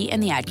AARP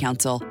and the Ad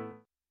Council.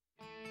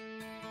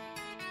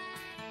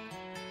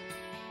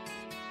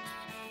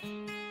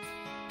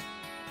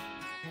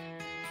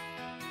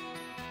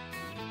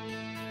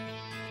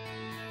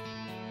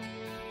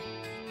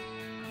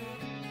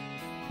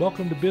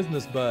 Welcome to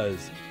Business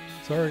Buzz.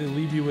 Sorry to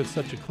leave you with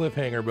such a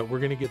cliffhanger, but we're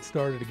going to get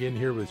started again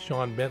here with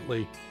Sean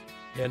Bentley.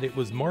 And it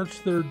was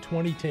March 3rd,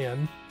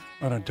 2010.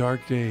 On a dark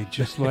day,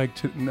 just like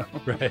no.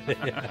 Right.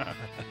 Yeah.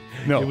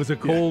 No. It was a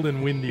cold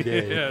and windy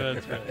day. Yeah,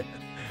 that's right.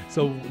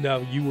 So now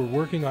you were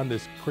working on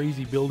this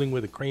crazy building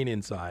with a crane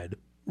inside.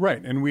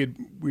 Right, and we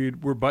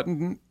were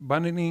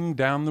buttoning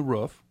down the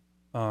roof.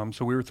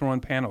 So we were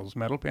throwing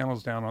metal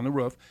panels down on the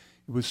roof.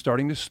 It was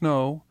starting to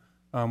snow.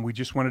 We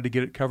just wanted to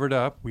get it covered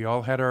up. We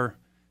all had our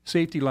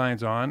safety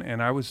lines on,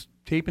 and I was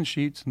taping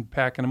sheets and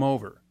packing them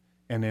over,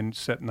 and then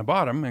setting the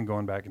bottom and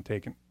going back and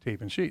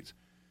taping sheets.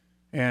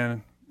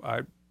 And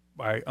I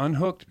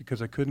unhooked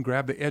because I couldn't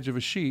grab the edge of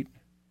a sheet,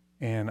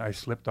 and I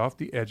slipped off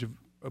the edge of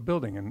a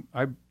building. And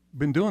I've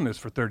been doing this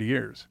for 30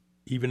 years.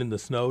 Even in the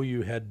snow,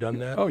 you had done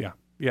that? Oh, yeah.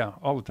 Yeah,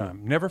 all the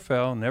time. Never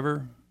fell,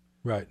 never.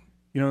 Right.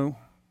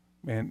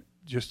 And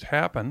just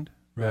happened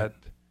that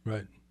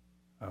right.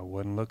 I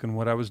wasn't looking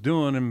what I was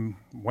doing, and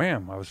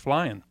wham, I was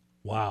flying.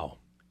 Wow.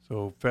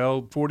 So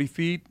fell 40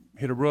 feet,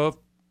 hit a roof,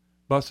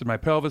 busted my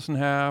pelvis in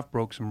half,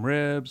 broke some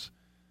ribs,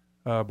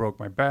 broke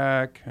my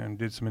back, and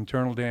did some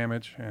internal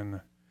damage,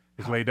 and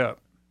was laid up.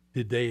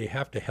 Did they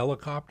have to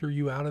helicopter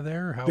you out of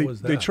there? How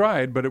was that? They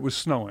tried, but it was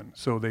snowing.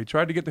 So they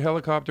tried to get the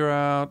helicopter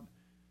out.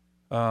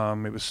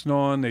 It was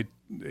snowing.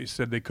 They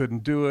said they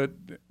couldn't do it.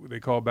 They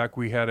called back.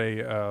 We had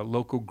a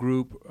local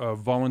group of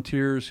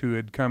volunteers who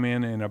had come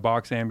in a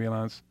box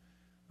ambulance.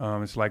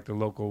 It's like the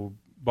local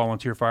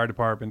volunteer fire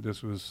department.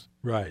 This was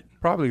right,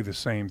 probably the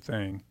same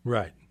thing.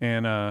 Right.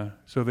 And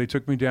so they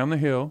took me down the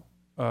hill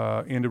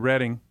into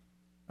Redding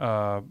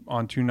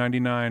on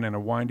 299 and a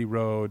windy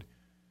road.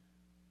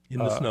 In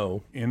the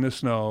snow. In the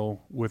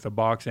snow with a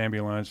box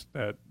ambulance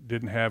that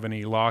didn't have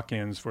any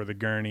lock-ins for the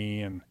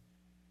gurney. And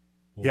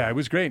yeah, it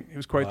was great. It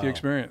was quite the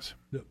experience.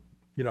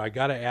 You know, I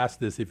got to ask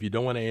this. If you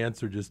don't want to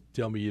answer, just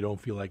tell me you don't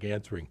feel like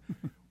answering.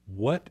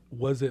 What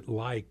was it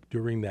like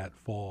during that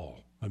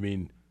fall? I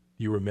mean,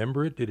 do you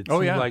remember it? Did it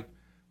seem like,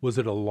 was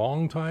it a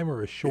long time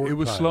or a short time? It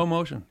was slow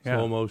motion.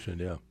 Slow motion,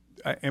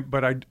 yeah.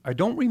 But I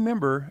don't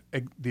remember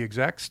the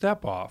exact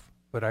step off,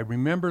 but I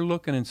remember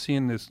looking and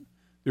seeing this.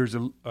 There's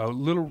a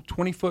little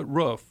 20-foot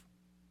roof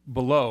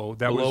below.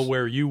 Below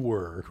where you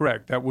were.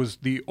 Correct. That was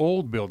the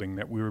old building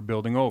that we were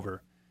building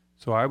over.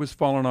 So I was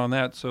falling on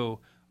that. So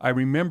I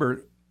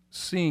remember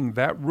seeing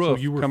that roof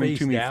so you were coming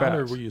to me down, fast.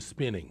 or were you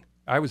spinning?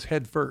 I was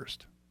head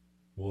first.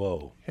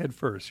 Whoa. Head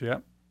first, yeah.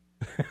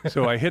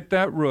 So I hit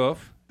that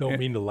roof. Don't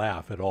mean to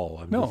laugh at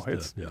all.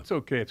 It's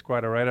okay. It's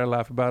quite all right. I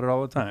laugh about it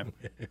all the time.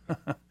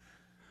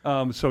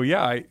 So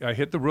yeah, I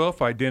hit the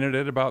roof. I dented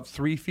it about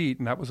 3 feet,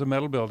 and that was a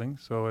metal building.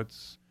 So it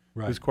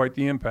was quite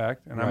the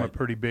impact, and I'm a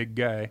pretty big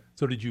guy.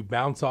 So did you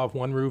bounce off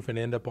one roof and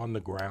end up on the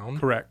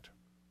ground? Correct.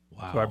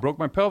 Wow. So I broke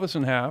my pelvis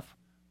in half,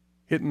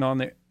 hitting on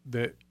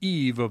the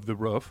eave of the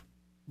roof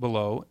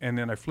below, and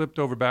then I flipped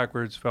over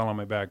backwards, fell on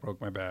my back,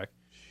 broke my back.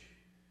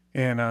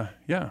 And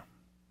yeah.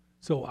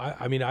 So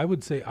I mean, I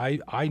would say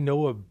I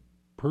know a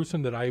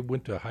person that I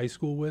went to high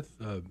school with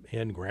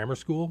and grammar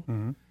school,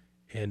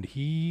 and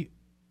he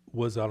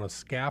was on a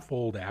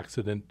scaffold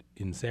accident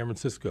in San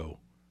Francisco.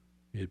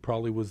 It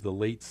probably was the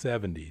late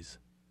 70s.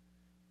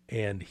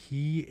 And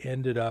he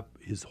ended up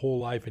his whole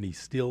life, and he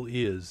still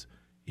is,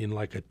 in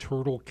like a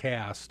turtle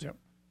cast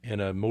and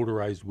a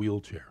motorized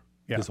wheelchair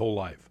his whole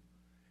life.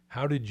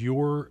 How did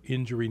your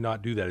injury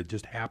not do that? It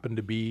just happened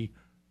to be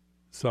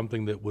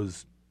something that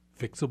was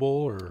fixable,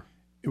 or?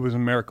 It was a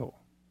miracle.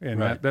 And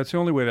that's the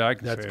only way that I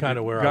can say it. That's kind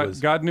of where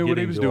God knew what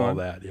he was doing. All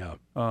that, yeah.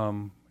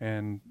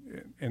 And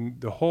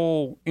the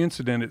whole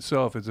incident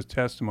itself is a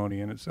testimony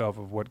in itself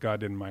of what God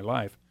did in my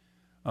life.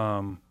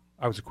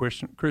 I was a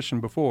Christian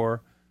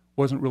before,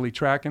 wasn't really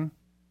tracking.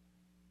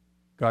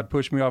 God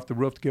pushed me off the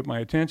roof to get my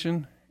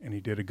attention, and he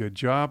did a good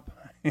job.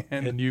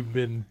 And you've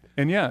been...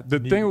 And yeah, the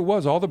thing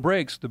was, all the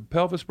brakes, the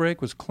pelvis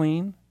brake was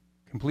clean,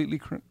 completely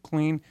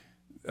clean.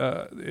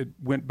 It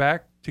went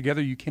back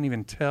together. You can't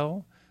even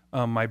tell.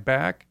 My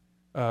back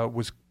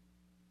was...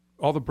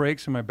 All the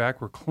brakes in my back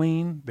were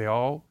clean. They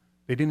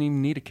didn't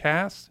even need a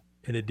cast.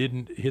 And it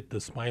didn't hit the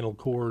spinal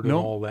cord and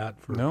all that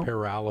for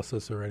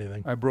paralysis or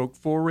anything? I broke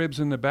 4 ribs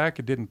in the back.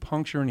 It didn't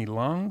puncture any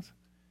lungs.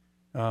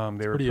 They were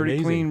pretty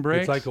amazing. Clean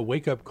brakes. It's like a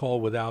wake-up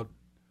call without,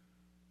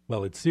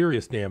 well, it's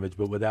serious damage,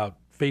 but without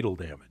fatal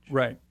damage.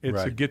 Right.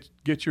 It's a get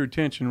your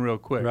attention real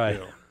quick.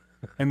 Right.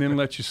 And then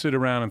let you sit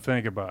around and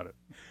think about it.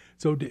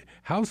 So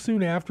how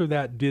soon after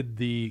that did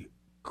the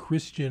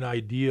Christian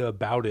idea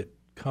about it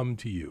come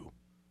to you?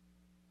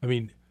 I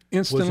mean,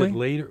 instantly. Was it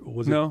later?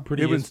 Was it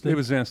pretty instant? It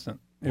was instant.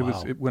 It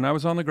was when I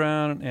was on the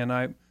ground, and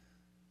I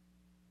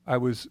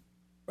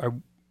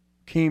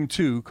came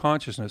to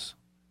consciousness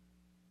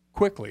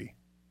quickly.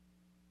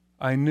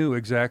 I knew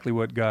exactly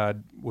what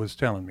God was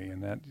telling me,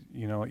 and that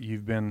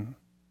you've been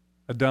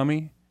a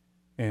dummy,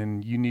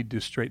 and you need to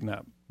straighten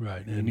up.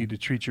 Right. You need to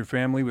treat your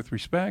family with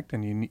respect,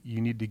 and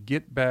you need to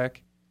get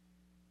back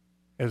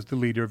as the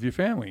leader of your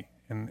family,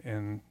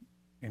 and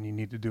you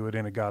need to do it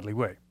in a godly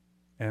way.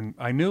 And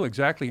I knew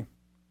exactly.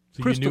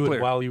 So crystal you knew clear.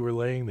 it while you were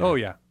laying there? Oh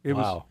yeah, it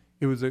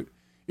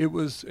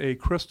was a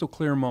crystal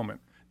clear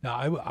moment. Now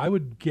I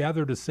would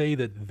gather to say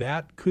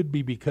that could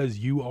be because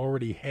you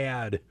already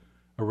had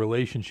a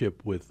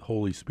relationship with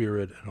Holy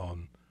Spirit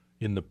and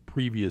in the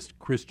previous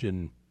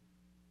Christian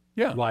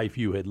life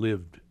you had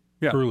lived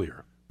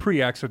earlier.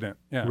 Pre-accident.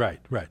 Yeah.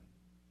 Right.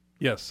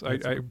 Yes,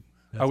 that's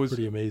I was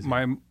pretty amazing.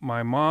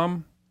 My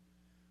mom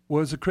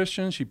was a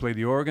Christian. She played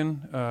the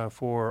organ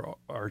for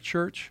our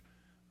church.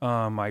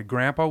 My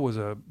grandpa was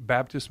a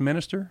Baptist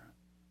minister,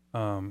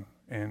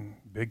 and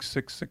big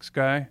 6'6"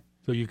 guy.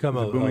 So you come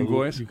with a booming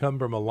voice. You come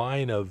from a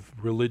line of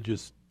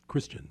religious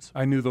Christians.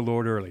 I knew the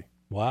Lord early.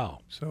 Wow.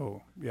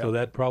 So yeah. So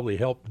that probably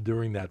helped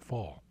during that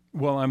fall.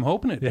 Well, I'm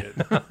hoping it did.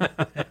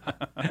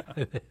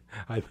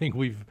 I think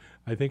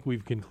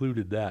we've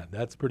concluded that.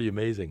 That's pretty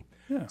amazing.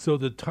 Yeah. So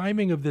the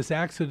timing of this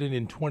accident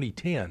in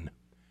 2010.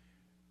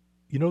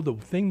 The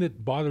thing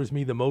that bothers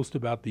me the most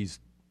about these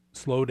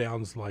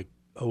slowdowns like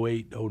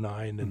 08,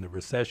 09, and the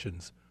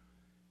recessions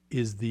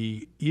is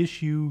the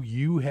issue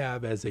you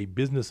have as a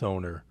business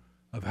owner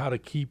of how to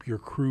keep your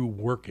crew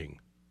working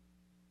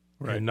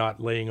and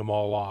not laying them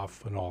all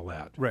off and all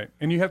that. Right.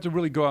 And you have to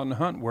really go out and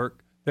hunt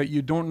work that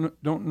you don't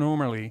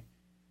normally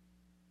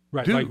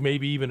Right, do. like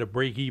maybe even a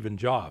break-even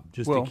job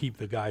just Well, to keep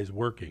the guys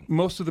working.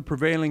 Most of the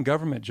prevailing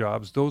government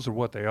jobs, those are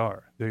what they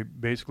are. They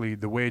basically,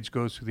 the wage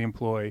goes to the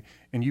employee,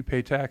 and you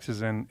pay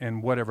taxes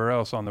and whatever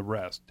else on the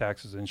rest,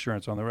 taxes,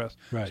 insurance on the rest.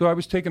 Right. So I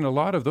was taking a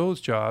lot of those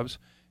jobs,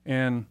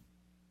 and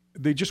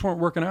they just weren't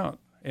working out.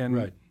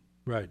 And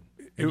Right.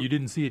 And you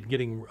didn't see it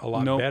getting a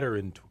lot better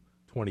in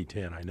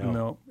 2010, I know.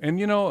 No.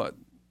 And,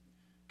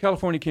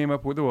 California came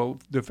up with,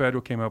 the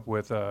federal came up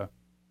with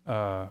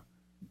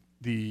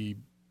the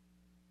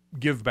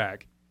give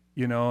back,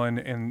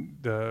 and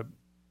the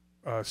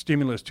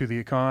stimulus to the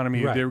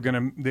economy. Right.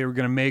 They were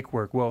gonna make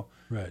work. Well,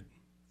 Right.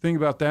 thing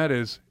about that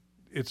is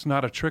it's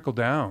not a trickle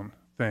down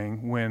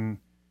thing when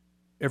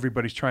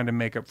everybody's trying to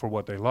make up for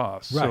what they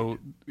lost. Right. So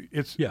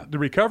the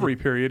recovery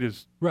period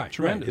is Right.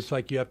 tremendous. It's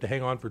like you have to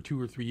hang on for 2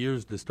 or 3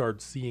 years to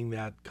start seeing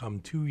that come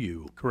to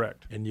you.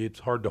 Correct. And it's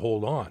hard to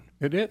hold on.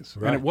 It is,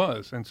 Right. and it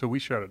was, and so we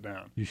shut it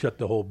down. You shut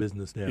the whole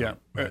business down. Yeah,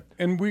 Right.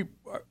 and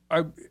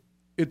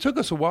it took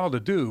us a while to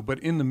do, but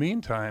in the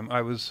meantime,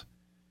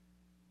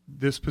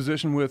 this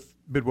position with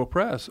Bidwell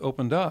Press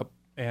opened up,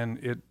 and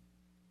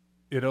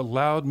it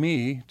allowed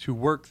me to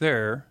work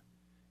there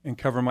and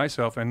cover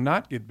myself and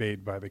not get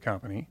paid by the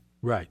company.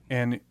 Right.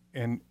 And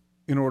in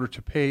order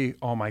to pay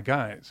all my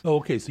guys. Oh,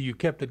 okay, so you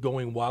kept it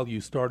going while you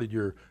started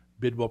your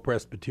Bidwell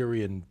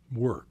Presbyterian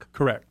work.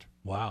 Correct.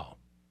 Wow.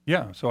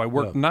 Yeah, so I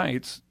worked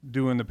nights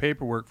doing the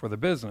paperwork for the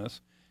business,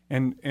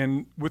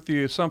 and with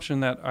the assumption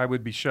that I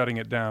would be shutting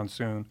it down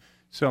soon,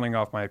 selling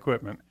off my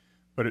equipment.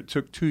 But it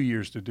took 2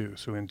 years to do.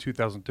 So in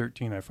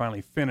 2013, I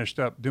finally finished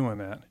up doing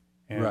that,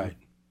 and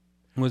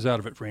was out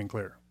of it free and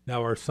clear.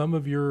 Now, are some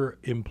of your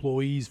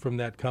employees from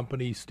that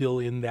company still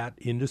in that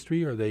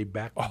industry? Are they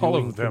back All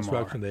doing of them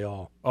construction? are. They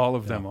all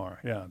of them are.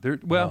 Yeah.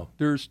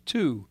 There's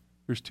two.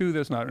 There's two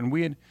that's not, and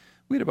we had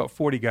about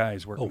 40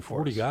 guys working.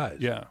 40 for us. guys.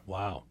 Yeah.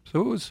 Wow.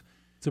 So it's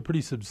a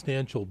pretty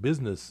substantial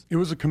business. It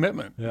was a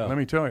commitment. Yeah. Let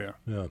me tell you.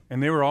 Yeah.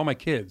 And they were all my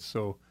kids.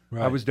 So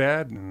I was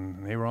dad,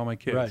 and they were all my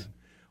kids. Right.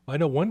 I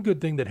know one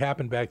good thing that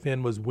happened back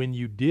then was when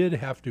you did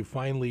have to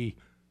finally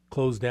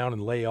close down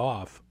and lay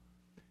off.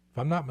 If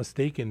I'm not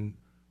mistaken,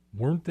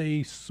 weren't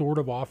they sort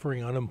of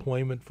offering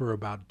unemployment for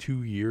about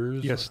 2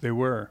 years? Yes, they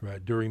were.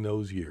 Right, during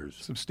those years.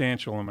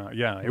 Substantial amount,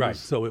 yeah. Right,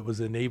 so it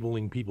was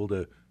enabling people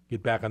to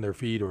get back on their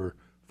feet or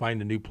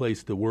find a new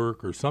place to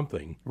work or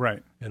something.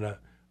 Right. And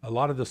a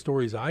lot of the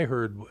stories I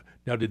heard,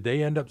 now did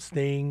they end up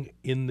staying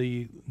in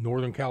the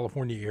Northern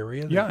California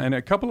area? Yeah, and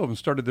a couple of them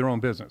started their own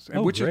business.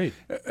 Oh, which great.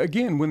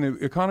 Again, when the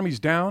economy's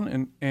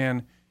down,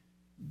 and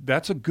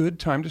that's a good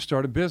time to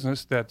start a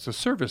business that's a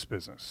service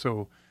business.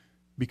 So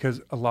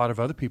because a lot of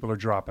other people are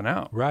dropping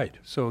out. Right.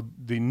 So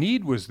the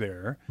need was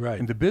there. Right.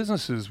 And the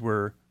businesses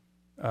were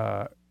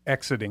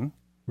exiting.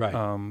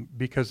 Right.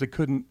 Because they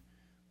couldn't.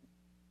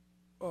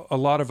 A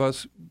lot of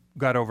us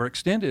got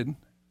overextended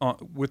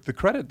with the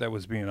credit that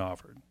was being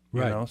offered.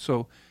 Right.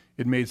 So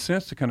it made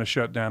sense to kind of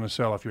shut down and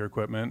sell off your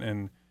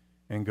equipment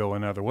and go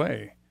another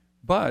way.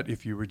 But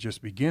if you were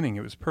just beginning,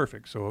 it was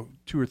perfect. So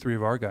 2 or 3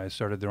 of our guys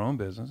started their own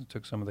business and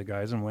took some of the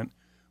guys and went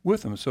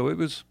with them. So it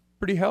was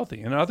pretty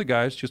healthy. And other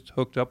guys just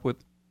hooked up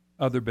with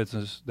other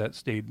business that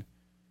stayed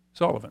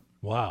solvent.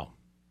 Wow.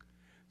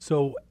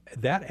 So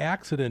that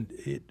accident,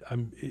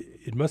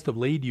 it must have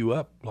laid you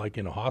up like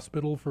in a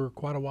hospital for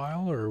quite a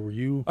while, or were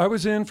you? I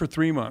was in for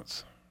 3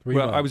 months.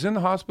 months. I was in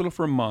the hospital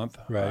for a month.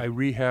 Right. I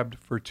rehabbed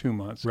for 2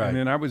 months. Right. And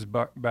then I was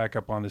back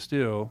up on the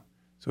steel.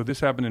 So this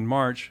happened in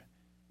March.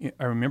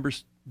 I remember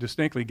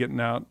distinctly getting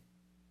out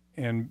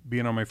and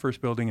being on my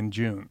first building in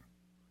June.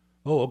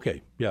 Oh,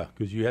 okay. Yeah,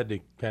 because you had to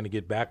kind of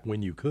get back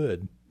when you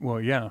could.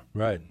 Well, yeah.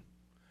 Right.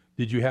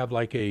 Did you have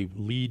like a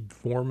lead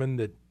foreman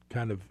that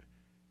kind of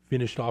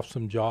finished off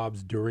some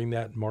jobs during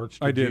that March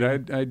to I did.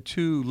 June? I had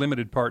 2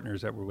 limited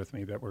partners that were with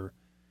me that were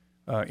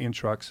in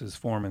trucks as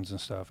foremans and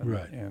stuff. And,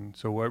 Right. And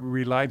so I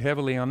relied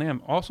heavily on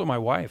them. Also, my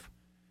wife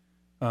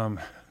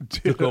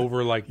took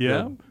over like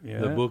yeah,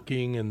 the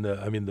booking and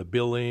the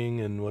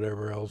billing and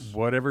whatever else.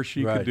 Whatever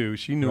she Right. could do.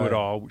 She knew Right. it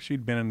all.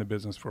 She'd been in the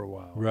business for a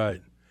while.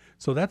 Right.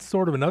 So that's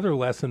sort of another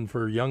lesson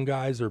for young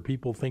guys or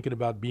people thinking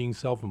about being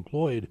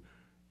self-employed.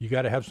 You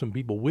got to have some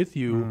people with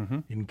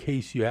you in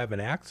case you have an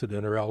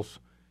accident, or else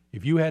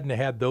if you hadn't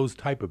had those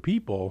type of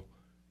people,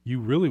 you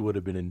really would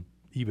have been in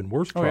even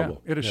worse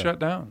trouble. It'd have shut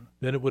down.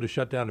 Then it would have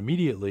shut down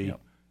immediately,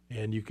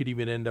 and you could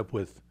even end up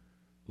with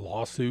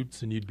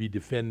lawsuits, and you'd be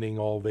defending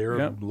all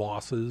their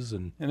losses.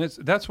 And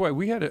that's why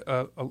we had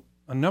a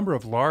number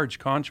of large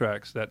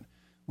contracts that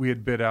we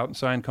had bid out and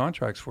signed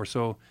contracts for.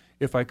 So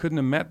if I couldn't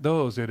have met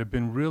those, it'd have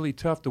been really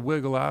tough to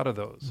wiggle out of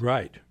those.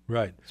 Right.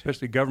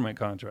 Especially government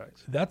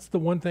contracts. That's the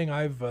one thing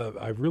I've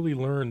really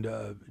learned,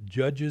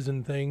 judges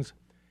and things.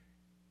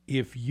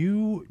 If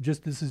you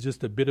this is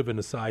just a bit of an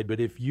aside, but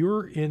if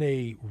you're in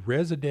a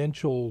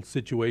residential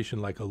situation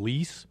like a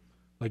lease,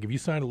 like if you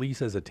sign a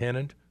lease as a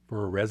tenant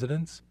for a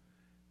residence,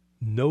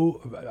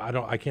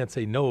 I can't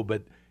say no,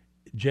 but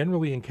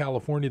generally in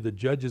California, the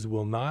judges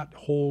will not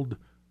hold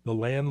the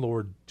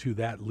landlord to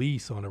that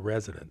lease on a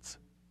residence.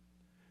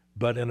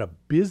 But in a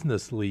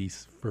business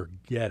lease,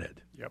 forget it.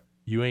 Yep.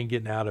 You ain't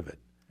getting out of it.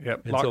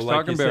 Yep, And lock, so, stock,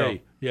 like you and barrel.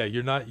 say, yeah,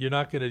 you're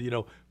not going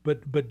to,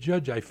 but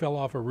Judge, I fell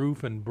off a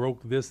roof and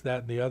broke this,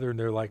 that, and the other, and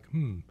they're like,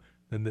 and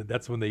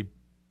that's when they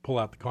pull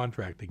out the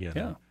contract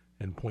again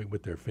and point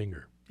with their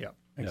finger. Yeah,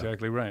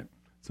 exactly right.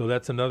 So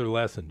that's another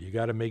lesson. You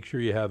got to make sure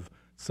you have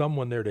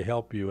someone there to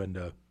help you, and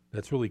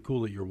that's really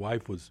cool that your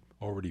wife was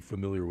already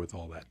familiar with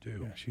all that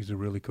too. Yeah, she's a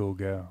really cool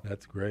gal.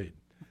 That's great.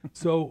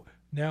 So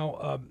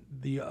now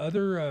the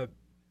other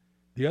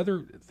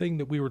thing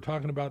that we were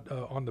talking about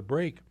on the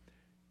break,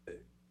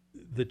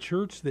 the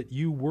church that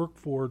you work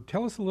for,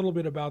 tell us a little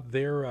bit about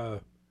their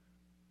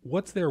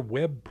what's their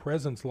web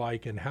presence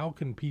like, and how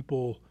can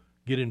people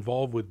get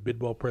involved with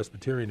Bidwell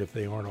Presbyterian if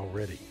they aren't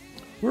already?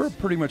 We're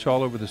pretty much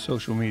all over the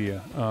social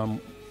media.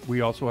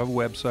 We also have a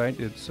website.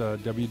 It's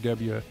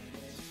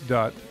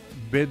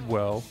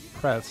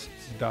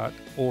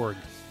www.bidwellpress.org.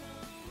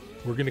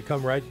 We're going to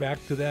come right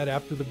back to that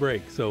after the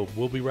break. So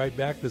we'll be right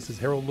back. This is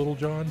Harold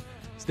Littlejohn.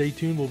 Stay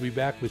tuned. We'll be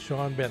back with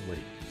Sean Bentley.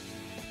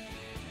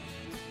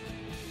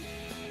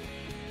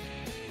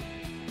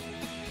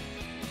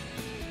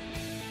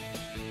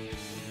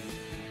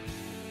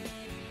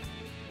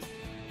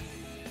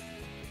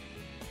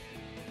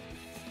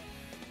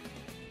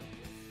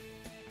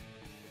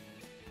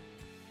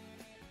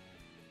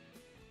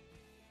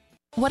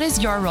 What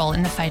is your role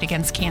in the fight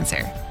against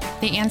cancer?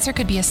 The answer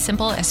could be as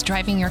simple as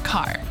driving your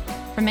car.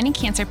 For many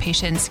cancer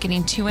patients,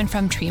 getting to and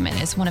from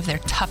treatment is one of their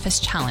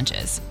toughest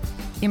challenges.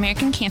 The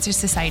American Cancer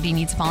Society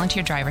needs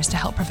volunteer drivers to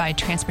help provide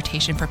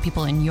transportation for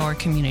people in your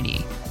community.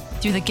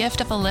 Through the gift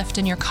of a lift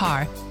in your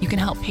car, you can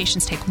help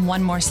patients take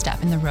one more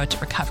step in the road to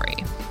recovery.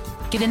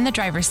 Get in the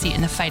driver's seat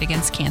in the fight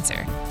against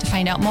cancer. To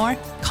find out more,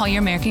 call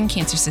your American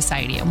Cancer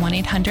Society at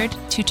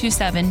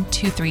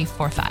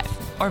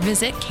 1-800-227-2345 or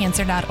visit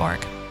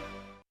cancer.org.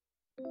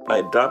 I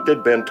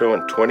adopted Bento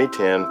in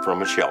 2010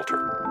 from a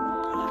shelter.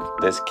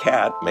 This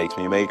cat makes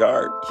me make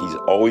art. He's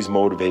always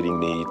motivating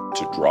me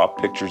to draw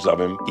pictures of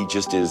him. He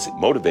just is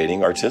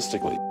motivating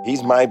artistically.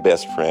 He's my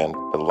best friend.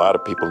 A lot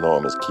of people know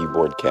him as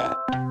Keyboard Cat.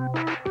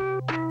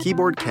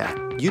 Keyboard Cat,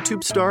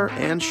 YouTube star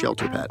and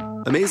shelter pet.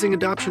 Amazing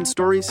adoption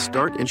stories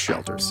start in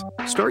shelters.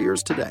 Start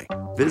yours today.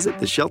 Visit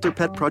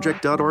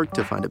theshelterpetproject.org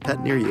to find a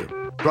pet near you.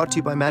 Brought to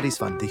you by Maddie's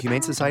Fund, the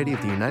Humane Society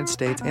of the United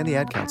States, and the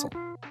Ad Council.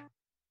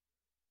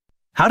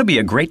 How to be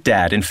a great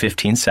dad in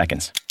 15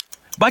 seconds.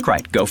 Bike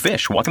ride, go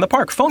fish, walk in the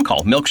park, phone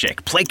call,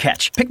 milkshake, play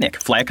catch,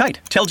 picnic, fly a kite,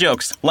 tell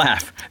jokes,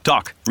 laugh,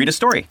 talk, read a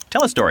story,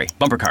 tell a story,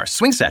 bumper car,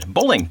 swing set,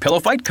 bowling, pillow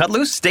fight, cut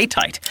loose, stay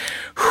tight.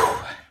 Whew.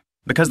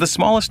 Because the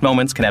smallest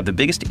moments can have the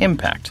biggest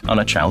impact on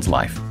a child's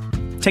life.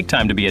 Take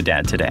time to be a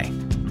dad today.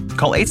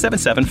 Call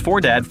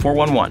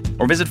 877-4DAD-411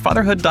 or visit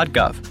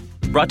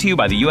fatherhood.gov. Brought to you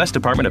by the U.S.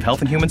 Department of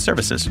Health and Human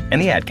Services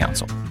and the Ad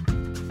Council.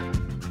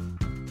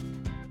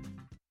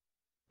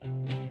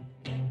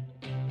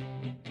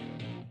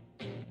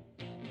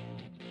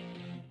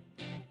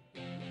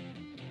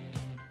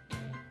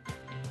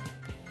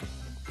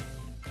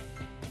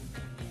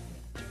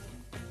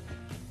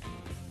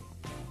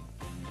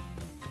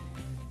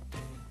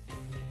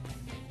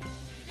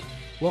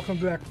 Welcome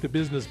back to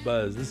Business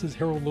Buzz. This is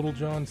Harold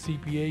Littlejohn,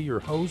 CPA, your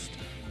host,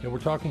 and we're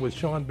talking with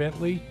Sean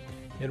Bentley,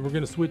 and we're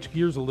going to switch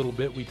gears a little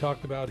bit. We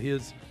talked about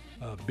his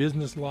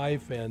business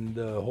life and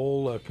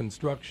whole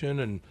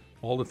construction and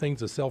all the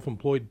things a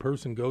self-employed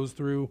person goes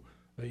through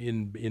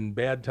in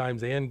bad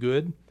times and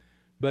good.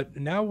 But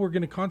now we're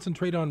going to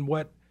concentrate on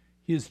what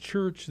his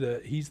church,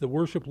 he's the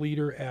worship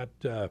leader at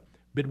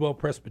Bidwell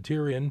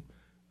Presbyterian.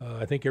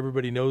 I think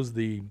everybody knows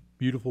the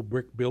beautiful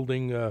brick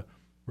building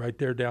right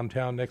there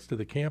downtown next to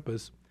the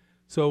campus.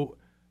 So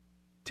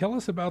tell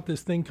us about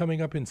this thing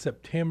coming up in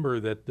September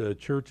that the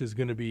church is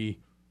going to be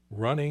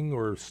running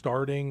or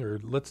starting, or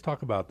let's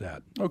talk about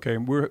that. Okay,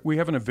 we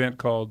have an event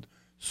called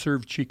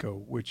Serve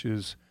Chico, which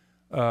is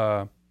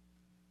Bidwell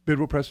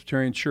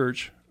Presbyterian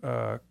Church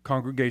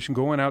congregation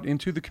going out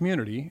into the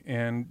community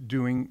and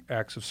doing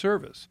acts of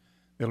service.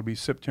 It'll be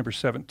September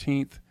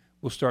 17th.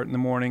 We'll start in the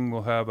morning.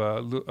 We'll have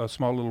a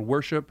small little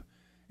worship,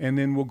 and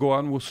then we'll go out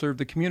and we'll serve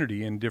the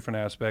community in different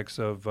aspects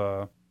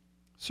of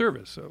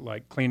service,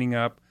 like cleaning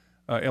up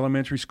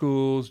elementary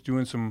schools,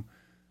 doing some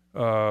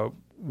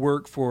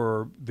work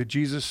for the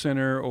Jesus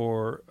Center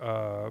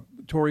or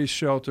Torrey's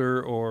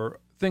Shelter or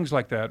things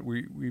like that.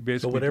 We basically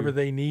so whatever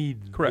they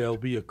need, correct. There'll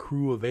be a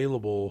crew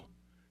available.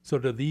 So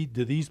do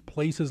these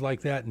places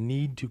like that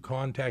need to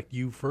contact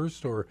you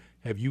first, or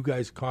have you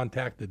guys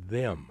contacted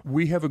them?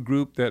 We have a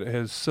group that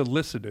has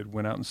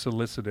went out and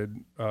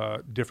solicited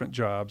different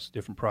jobs,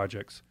 different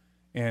projects,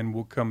 and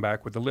we'll come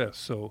back with a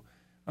list. So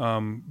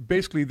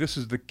basically this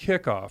is the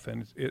kickoff,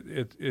 and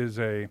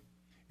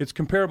it's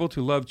comparable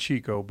to Love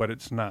Chico, but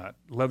it's not.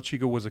 Love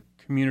Chico was a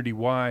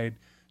community-wide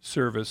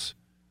service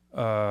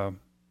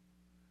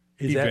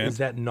Is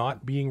that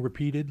not being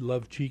repeated,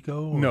 Love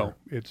Chico? Or? No,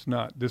 it's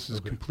not. This is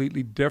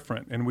completely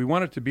different, and we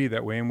want it to be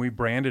that way, and we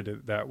branded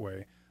it that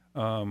way.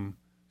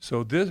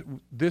 So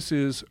this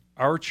is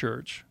our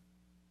church,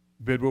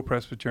 Bidwell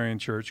Presbyterian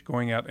Church,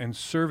 going out and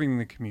serving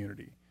the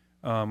community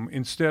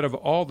instead of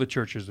all the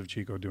churches of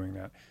Chico doing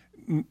that.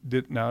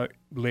 Now,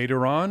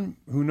 later on,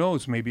 who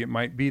knows? Maybe it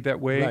might be that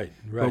way. Right.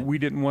 But we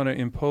didn't want to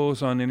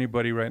impose on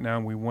anybody right now.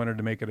 We wanted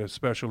to make it a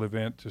special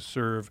event to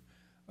serve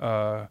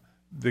the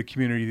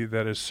community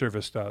that has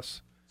serviced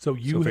us so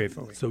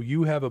faithfully. So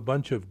you have a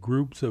bunch of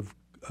groups of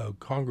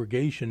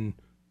congregation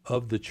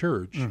of the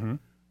church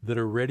that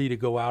are ready to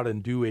go out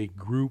and do a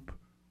group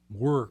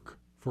work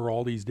for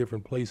all these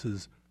different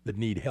places that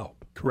need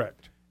help.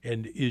 Correct.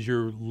 And is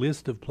your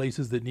list of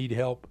places that need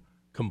help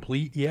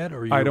complete yet,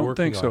 or I don't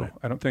think so.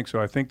 I don't think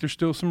so. I think there's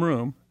still some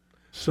room.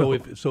 So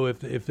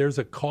if there's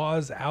a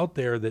cause out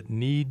there that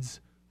needs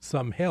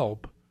some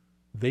help,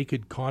 they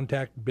could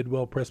contact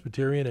Bidwell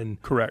Presbyterian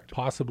and correct,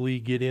 possibly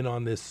get in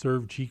on this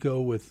Serve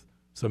Chico with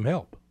some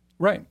help.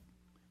 Right.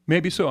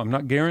 Maybe so. I'm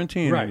not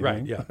guaranteeing anything.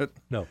 Right, yeah.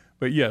 No.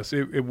 But yes,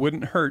 it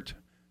wouldn't hurt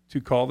to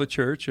call the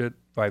church at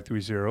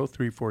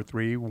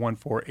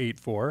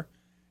 530-343-1484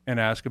 and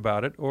ask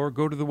about it, or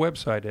go to the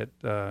website at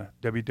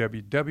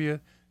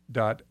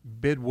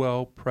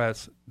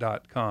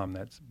www.bidwellpress.com.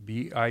 That's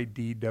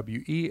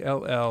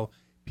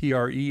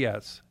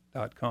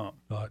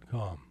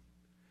BIDWELLPRES.com.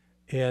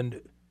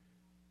 And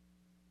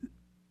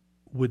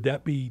would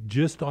that be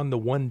just on the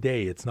one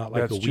day? It's not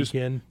like That's a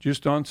weekend?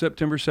 Just on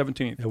September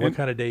 17th. And what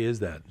kind of day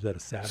is that? Is that a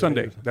Saturday?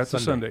 Sunday. That's a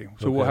Sunday.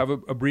 So we'll have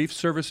a brief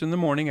service in the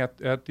morning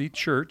at the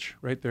church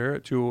right there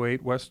at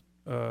 208 West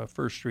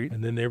 1st Street.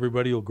 And then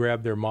everybody will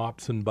grab their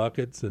mops and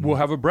buckets. And we'll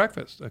have a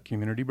breakfast, a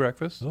community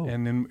breakfast,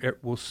 and then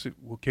we'll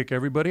kick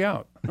everybody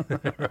out.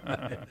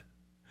 Right.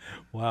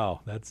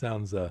 Wow, that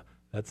sounds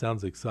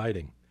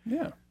exciting.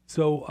 Yeah.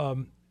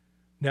 So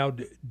now,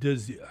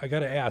 I got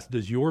to ask,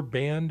 does your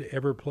band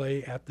ever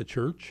play at the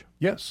church?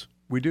 Yes,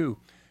 we do.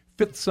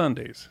 Fifth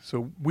Sundays.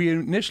 So we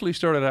initially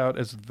started out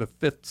as the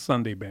Fifth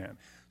Sunday band.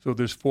 So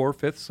there's 4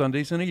 Fifth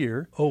Sundays in a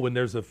year. Oh, and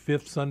there's a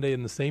fifth Sunday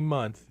in the same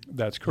month.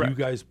 That's correct. You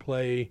guys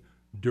play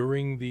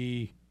during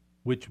the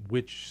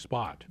which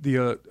spot?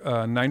 The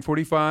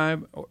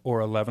 9:45 or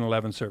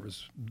 11:11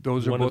 service.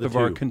 Those are both of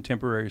our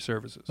contemporary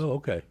services. Oh,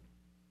 okay.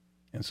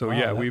 And so,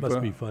 that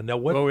must be fun. Now,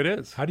 Oh, it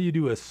is. How do you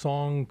do a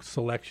song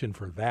selection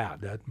for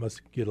that? That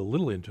must get a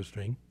little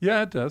interesting.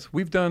 Yeah, it does.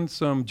 We've done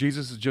some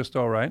Jesus Is Just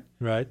All Right.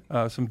 Right.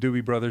 Some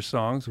Doobie Brothers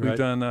songs. We've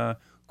done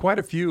quite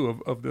a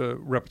few of the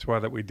repertoire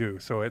that we do.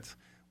 So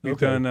we've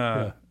done,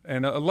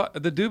 and a lot.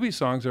 The Doobie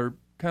songs are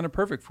kind of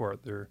perfect for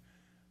it. They're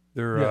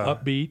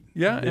upbeat.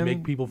 Yeah, they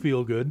make people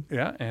feel good.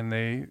 Yeah, and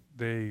they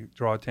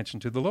draw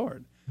attention to the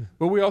Lord.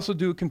 But we also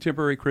do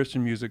contemporary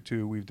Christian music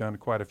too. We've done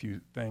quite a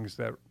few things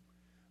that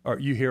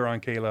you hear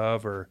on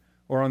K-Love or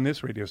on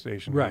this radio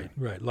station. Right.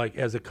 Like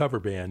as a cover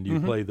band,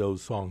 you play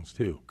those songs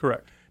too.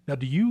 Correct. Now,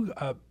 do you?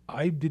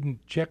 I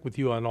didn't check with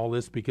you on all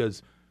this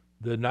because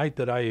the night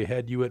that I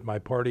had you at my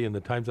party and the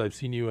times I've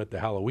seen you at the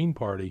Halloween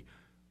party,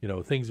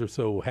 things are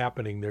so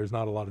happening. There's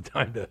not a lot of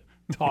time to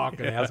talk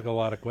and ask a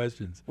lot of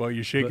questions. Well,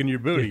 you're shaking your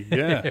booty.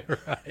 Yeah.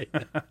 Right.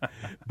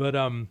 But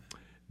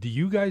do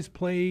you guys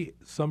play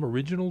some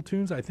original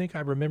tunes? I think I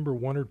remember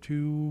one or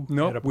two.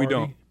 Nope, at a party. we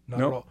don't.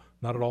 Not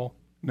at all.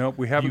 Nope,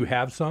 we haven't. Do you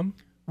have some?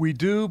 We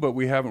do, but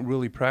we haven't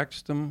really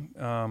practiced them.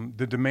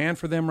 The demand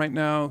for them right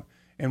now,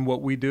 and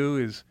what we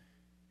do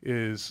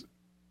is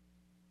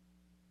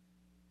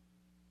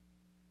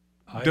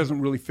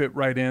doesn't really fit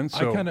right in.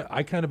 So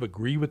I kind of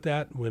agree with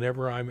that.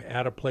 Whenever I'm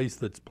at a place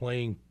that's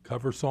playing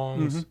cover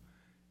songs,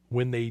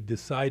 when they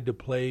decide to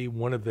play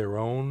one of their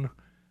own,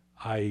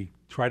 I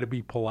try to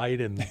be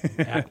polite and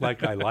act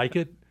like I like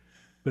it.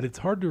 But it's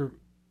hard to.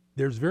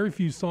 There's very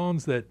few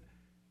songs that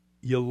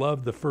you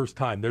love the first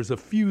time. There's a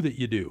few that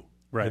you do,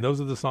 right? And those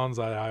are the songs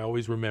I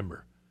always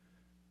remember.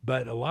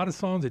 But a lot of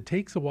songs, it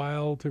takes a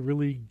while to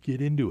really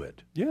get into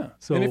it. Yeah.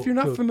 So, and if you're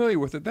not familiar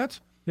with it, that's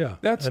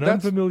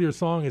unfamiliar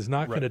song is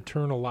not going to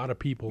turn a lot of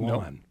people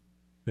on.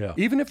 Yeah.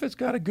 Even if it's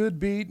got a good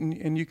beat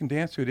and you can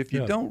dance to it, if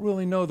you don't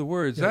really know the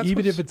words, that's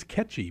even if it's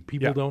catchy,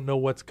 people don't know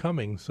what's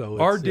coming. So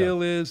our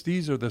deal is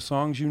these are the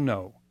songs you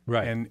know,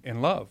 right,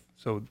 and love.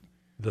 So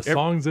the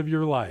songs of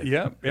your life.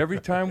 Yeah. Every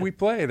time we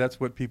play, that's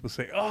what people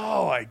say.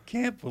 Oh, I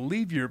can't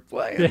believe you're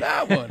playing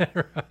that one.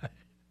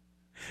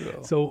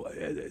 Right. So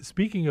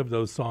speaking of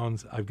those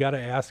songs, I've got to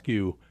ask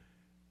you,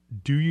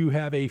 do you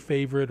have a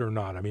favorite or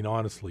not? I mean,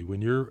 honestly,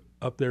 when you're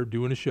up there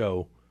doing a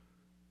show,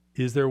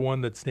 is there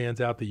one that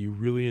stands out that you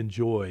really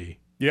enjoy?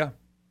 Yeah.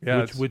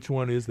 Which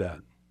one is that?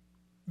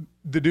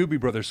 The Doobie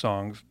Brothers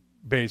songs,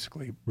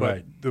 basically. But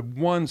right. The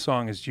one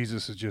song is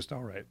Jesus Is Just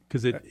All Right.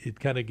 Because it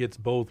kind of gets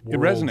both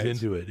worlds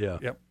into it. Yeah.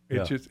 Yep.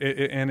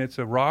 And it's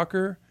a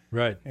rocker.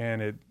 Right.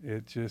 And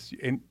it just,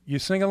 and you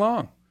sing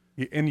along.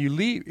 And you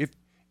leave.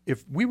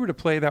 If we were to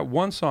play that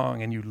one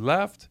song and you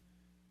left,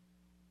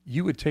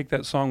 you would take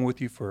that song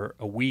with you for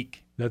a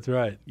week. That's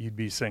right. You'd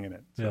be singing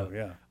it. So,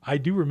 yeah. I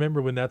do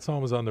remember when that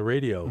song was on the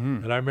radio,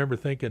 and I remember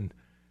thinking,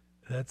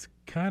 that's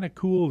kind of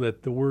cool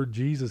that the word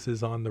Jesus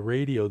is on the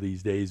radio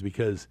these days,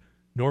 because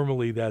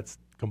normally that's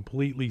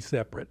completely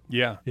separate.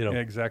 Yeah,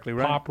 exactly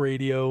right. Pop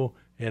radio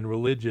and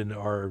religion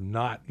are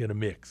not going to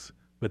mix.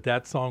 But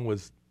that song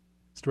was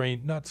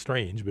not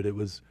strange, but it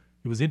was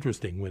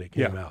interesting when it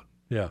came out.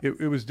 Yeah.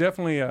 It was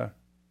definitely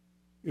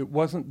it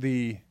wasn't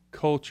the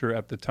culture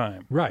at the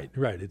time. Right.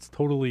 It's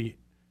totally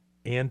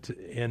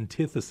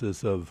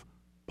antithesis of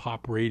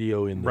pop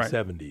radio in the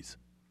 70s.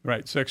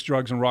 Right, sex,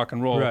 drugs, and rock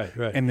and roll. Right.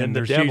 And then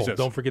the there's devil. Jesus.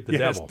 Don't forget the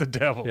yes, devil. the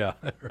devil. Yeah,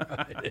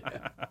 right.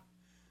 Yeah.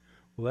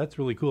 Well, that's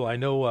really cool. I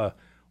know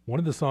one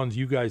of the songs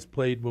you guys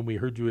played when we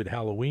heard you at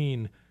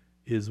Halloween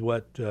is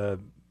what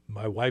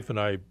my wife and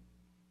I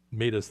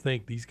made us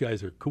think these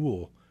guys are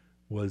cool,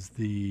 was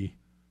the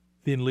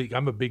Thin Lizzy.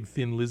 I'm a big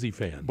Thin Lizzy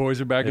fan.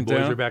 Boys Are Back in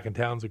Town. Boys Are Back in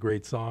Town's a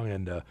great song,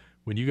 and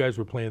when you guys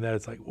were playing that,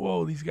 it's like,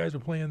 whoa, these guys are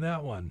playing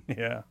that one.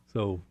 Yeah.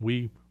 So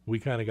we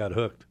kind of got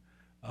hooked.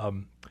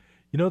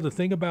 You know, the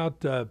thing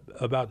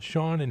about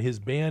Sean and his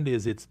band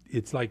is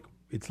it's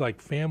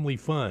like family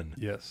fun.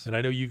 Yes. And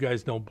I know you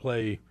guys don't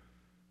play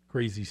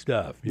crazy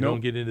stuff. You Nope.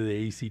 don't get into the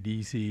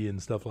AC/DC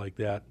and stuff like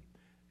that.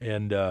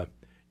 And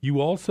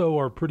you also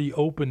are pretty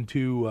open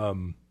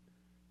to.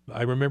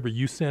 I remember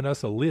you sent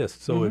us a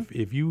list. So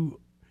if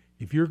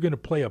you're going to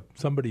play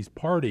somebody's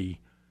party,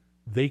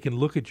 they can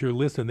look at your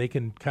list and they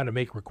can kind of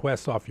make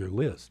requests off your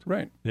list.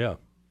 Right. Yeah.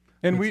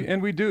 And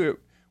we do it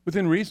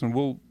within reason.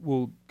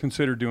 We'll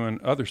consider doing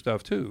other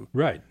stuff too.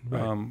 Right.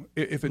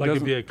 If it like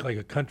doesn't it'd be like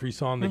a country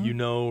song that you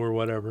know or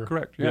whatever.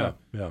 Correct. Yeah.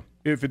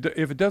 If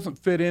it doesn't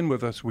fit in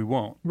with us, we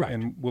won't. Right.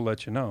 And we'll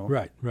let you know.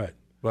 Right.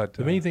 But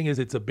the main thing is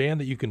it's a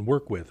band that you can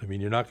work with. I mean,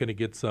 you're not going to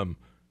get some,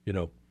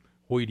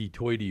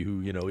 hoity-toity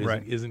who,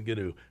 isn't going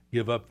to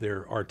give up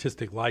their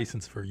artistic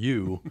license for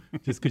you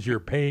just because you're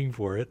paying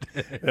for it.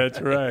 That's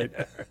right.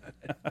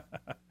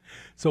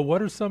 So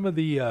what are some of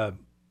the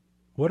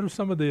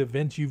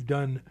events you've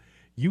done?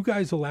 You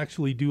guys will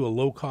actually do a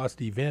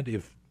low-cost event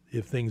if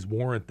things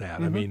warrant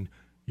that. I mean,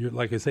 you're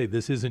like I say,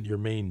 this isn't your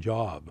main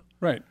job.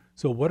 Right.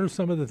 So what are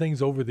some of the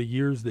things over the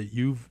years that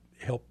you've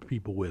helped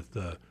people with?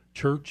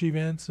 Church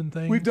events and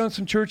things? We've done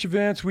some church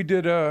events. We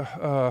did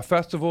a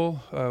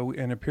festival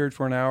and appeared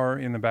for an hour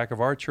in the back of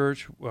our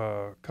church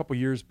a couple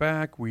years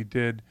back. We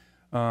did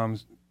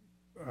the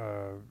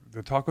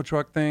taco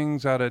truck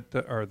things out at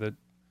the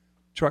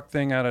truck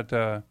thing out at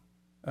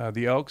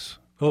the Elks.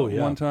 Oh,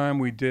 yeah. One time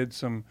we did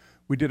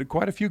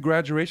quite a few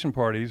graduation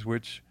parties,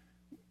 which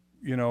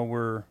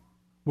were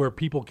where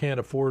people can't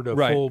afford a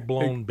right.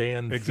 full-blown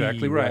band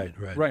exactly fee. Right.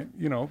 Right.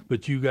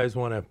 But you guys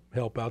want to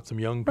help out some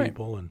young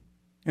people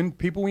and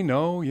people we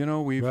know.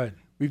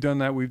 We've done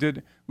that.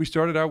 We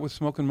started out with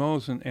Smoke and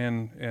Moe's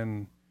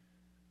and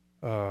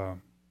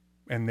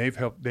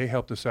they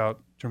helped us out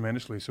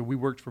tremendously. So we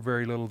worked for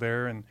very little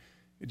there and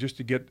just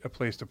to get a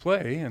place to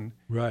play and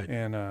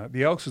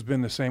the Elks has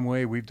been the same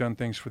way. We've done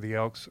things for the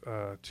Elks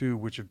too,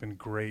 which have been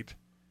great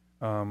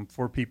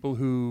for people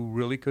who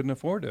really couldn't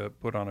afford to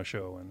put on a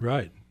show.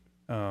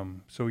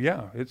 And so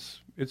yeah,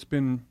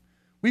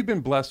 we've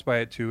been blessed by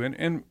it too.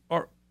 And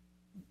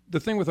the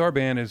thing with our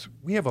band is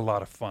we have a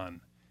lot of fun.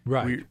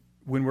 Right.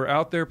 When we're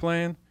out there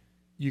playing,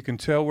 you can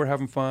tell we're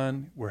having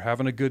fun. We're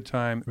having a good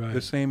time,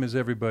 the same as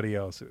everybody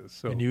else is.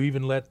 So. And you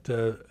even let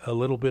a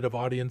little bit of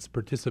audience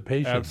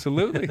participation.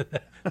 Absolutely.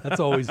 That's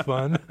always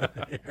fun.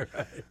 Right.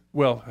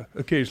 Well,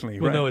 occasionally.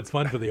 Well, right. no, it's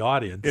fun for the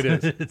audience. It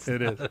is.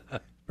 It is.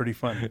 Pretty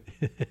fun.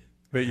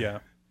 But yeah.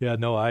 Yeah,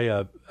 no,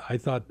 I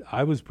thought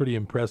I was pretty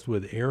impressed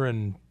with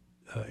Aaron.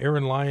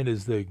 Aaron Lyon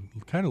is the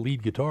kind of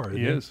lead guitar.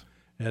 He is.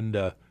 And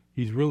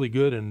he's really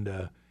good,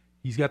 and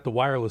he's got the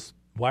wireless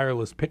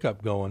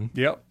pickup going.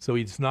 Yep. So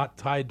he's not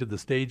tied to the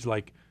stage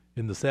like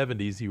in the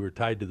 70s. You were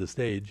tied to the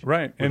stage.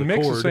 Right. And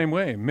Mick's the same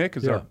way. Mick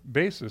is our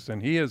bassist,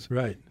 and he is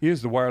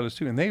the wireless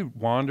too. And they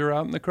wander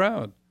out in the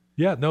crowd.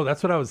 Yeah, no,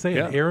 that's what I was saying.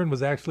 Yeah. Aaron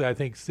was actually, I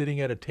think,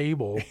 sitting at a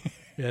table,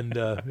 and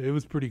it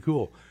was pretty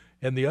cool.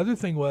 And the other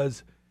thing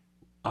was,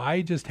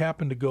 I just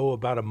happened to go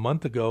about a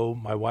month ago.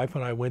 My wife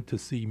and I went to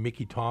see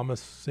Mickey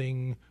Thomas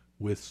sing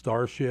with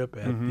Starship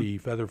at the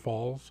Feather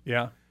Falls.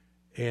 Yeah.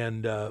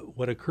 And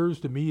what occurs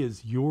to me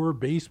is your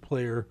bass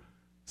player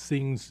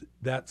sings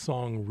that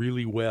song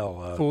really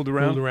well. Fooled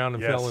Around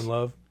and Fell in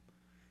Love.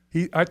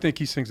 I think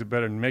he sings it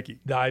better than Mickey.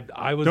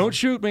 I was, Don't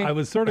shoot me. I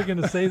was sort of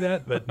going to say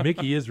that, but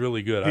Mickey is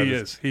really good.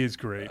 He is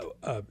great.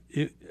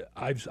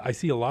 I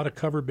see a lot of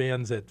cover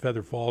bands at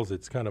Feather Falls.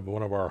 It's kind of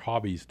one of our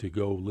hobbies to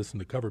go listen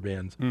to cover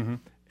bands.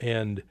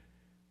 And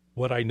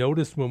what I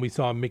noticed when we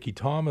saw Mickey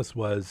Thomas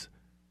was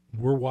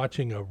we're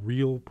watching a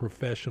real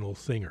professional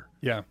singer.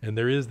 Yeah. And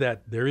there is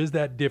that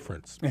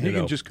difference. And he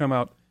can just come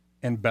out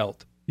and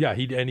belt. Yeah,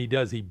 he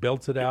does. He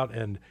belts it out,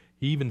 and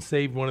he even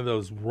saved one of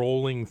those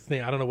rolling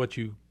thing. I don't know what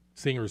you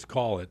singers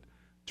call it,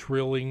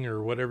 trilling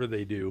or whatever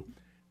they do,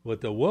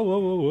 with the whoa, whoa,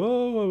 whoa,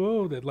 whoa, whoa,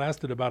 whoa that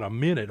lasted about a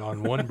minute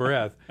on one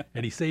breath,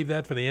 and he saved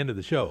that for the end of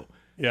the show.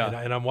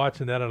 Yeah. And I'm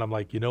watching that, and I'm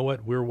like, you know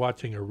what? We're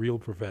watching a real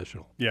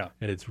professional. Yeah.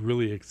 And it's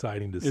really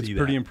exciting to see that. It's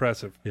pretty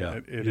impressive. Yeah,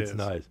 it's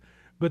nice.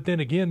 But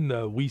then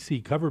again, we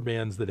see cover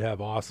bands that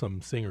have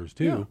awesome singers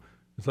too. Yeah.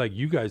 It's like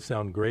you guys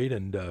sound great,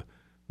 and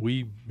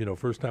we,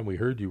 first time we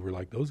heard you, we're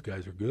like, those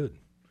guys are good.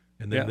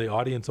 And then the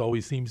audience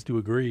always seems to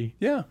agree.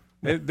 Yeah.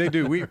 They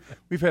do.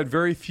 We've had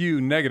very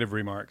few negative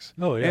remarks.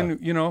 Oh, yeah.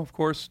 And, of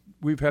course,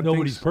 we've had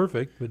Nobody's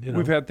perfect, but,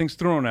 we've had things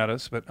thrown at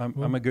us, but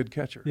I'm a good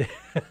catcher. Yeah,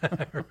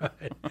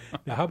 right.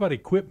 Now, how about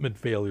equipment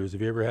failures?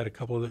 Have you ever had a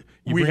couple of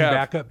You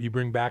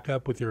bring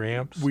backup with your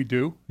amps? We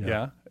do,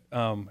 yeah.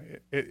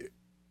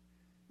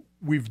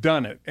 We've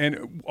done it.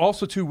 And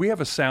also, too, we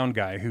have a sound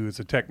guy who is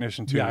a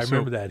technician, too. Yeah, I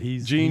remember that.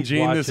 He's Gene,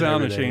 the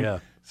sound machine. Yeah.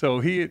 So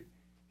he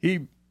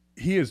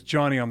is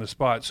Johnny on the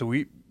spot. So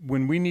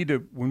when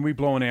we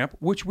blow an amp,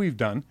 which we've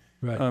done,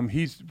 right.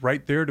 He's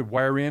right there to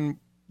wire in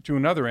to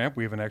another amp.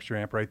 We have an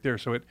extra amp right there.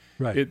 So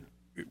he's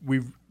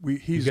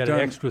got done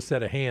an extra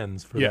set of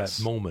hands for that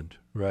moment,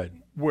 right?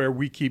 Where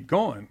we keep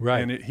going,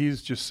 right? And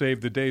he's just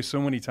saved the day so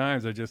many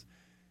times.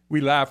 We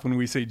laugh when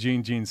we say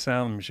Gene's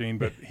sound machine,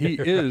 but he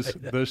is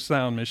the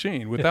sound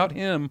machine. Without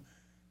him,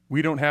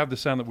 we don't have the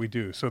sound that we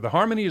do. So the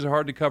harmonies are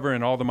hard to cover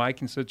in all the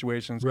miking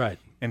situations, right?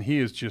 And he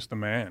is just the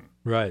man,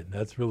 right?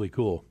 That's really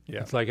cool.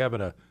 Yeah, it's like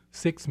having a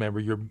 6-member.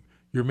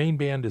 Your main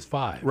band is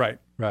 5, right?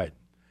 Right.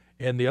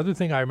 And the other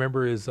thing I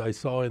remember is I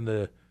saw in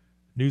the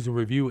News and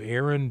Review,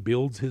 Aaron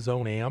builds his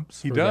own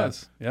amps. He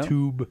does. Yeah.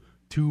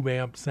 Tube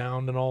amp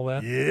sound and all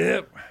that.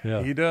 Yep.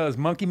 Yeah. He does.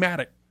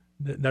 Monkey-matic.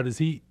 Now, does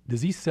he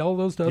sell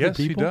those to other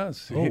people?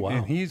 Yes, he does. Oh, wow.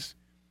 And he's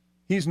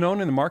known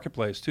in the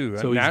marketplace, too,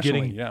 so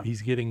nationally.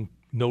 He's getting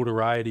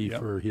notoriety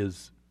for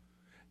his...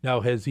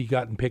 Now, has he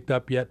gotten picked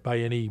up yet by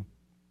any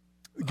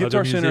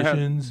other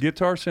musicians?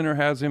 Guitar Center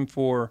has him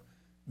for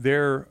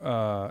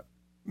their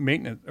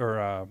maintenance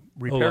or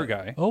repair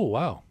guy. Oh,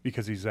 wow.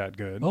 Because he's that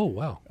good. Oh,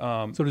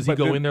 wow. So does he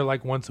go in there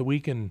like once a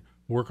week and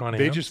work on amps?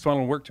 They just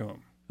funnel work to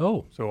him.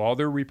 Oh. So all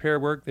their repair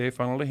work, they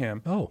funnel to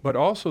him. Oh. But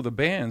also the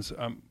bands...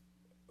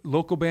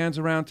 local bands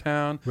around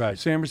town, right.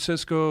 San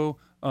Francisco,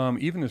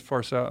 even as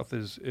far south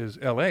as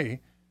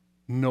L.A.,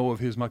 know of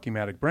his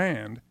Monkey-matic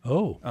brand.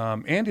 Oh.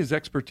 And his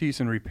expertise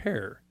in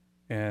repair.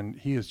 And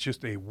he is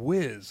just a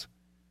whiz.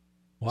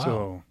 Wow.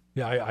 So,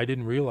 yeah, I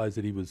didn't realize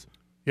that he was...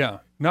 Yeah.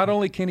 Not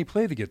only can he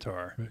play the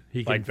guitar,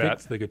 he can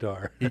fix the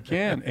guitar. He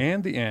can,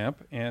 and the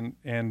amp, and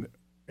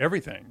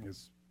everything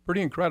is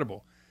pretty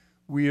incredible.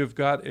 We have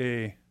got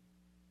a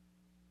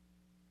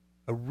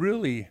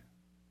really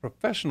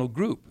professional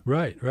group.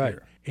 Right.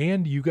 Here.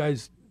 And you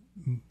guys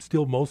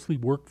still mostly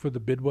work for the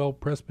Bidwell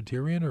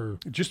Presbyterian, or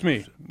just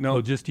me?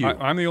 No, just you.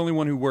 I'm the only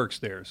one who works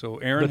there. So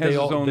Aaron has his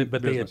own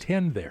but business. they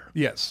attend there.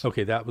 Yes.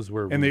 Okay, that was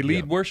where. And they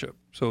lead worship.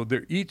 So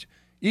they're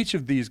each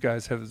of these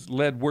guys has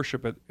led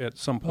worship at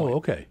some point. Oh,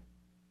 okay.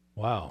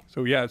 Wow.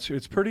 So yeah,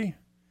 it's pretty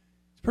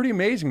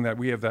amazing that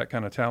we have that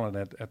kind of talent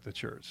at the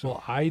church. So.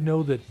 Well, I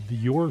know that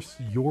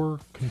your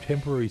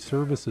contemporary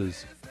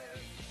services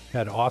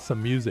had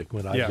awesome music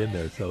when I've been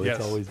there, so it's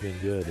always been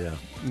good. Yeah.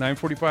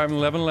 9:45 and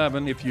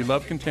 11:11. If you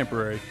love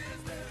contemporary,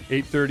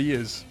 8:30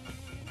 is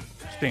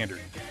standard.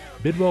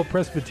 Bidwell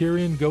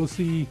Presbyterian. Go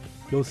see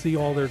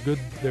all their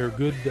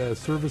good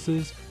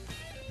services.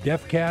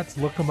 Deaf Cats.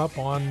 Look them up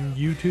on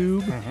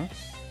YouTube,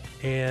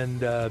 and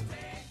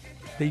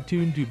stay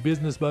tuned to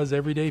Business Buzz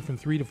every day from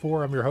 3 to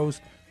 4. I'm your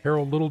host,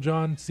 Harold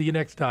Littlejohn. See you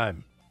next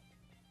time.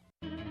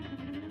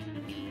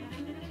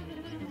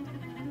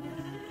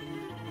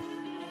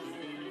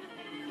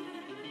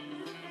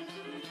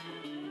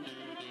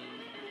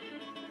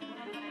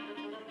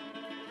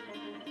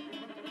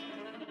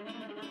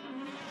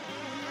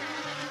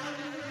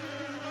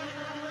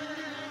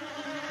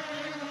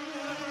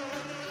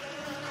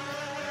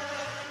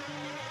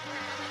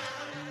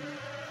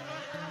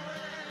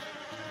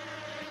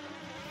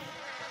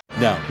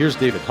 Now, here's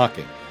David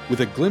Hocking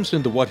with a glimpse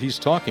into what he's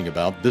talking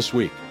about this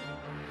week.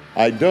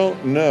 I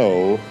don't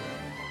know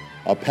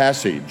a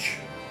passage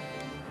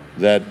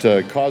that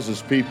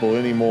causes people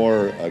any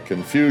more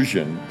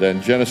confusion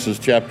than Genesis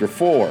chapter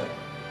 4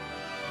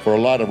 for a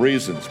lot of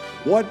reasons.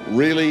 What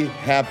really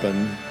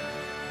happened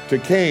to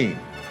Cain?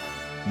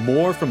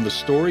 More from the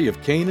story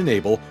of Cain and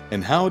Abel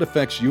and how it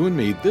affects you and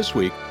me this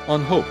week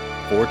on Hope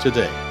for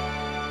Today.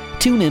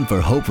 Tune in for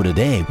Hope for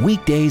Today,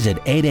 weekdays at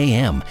 8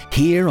 a.m.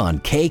 here on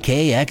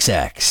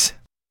KKXX.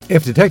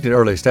 If detected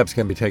early, steps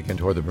can be taken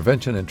toward the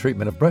prevention and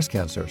treatment of breast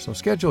cancer, so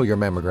schedule your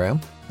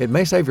mammogram. It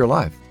may save your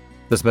life.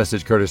 This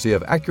message courtesy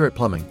of Accurate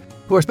Plumbing,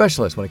 who are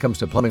specialists when it comes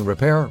to plumbing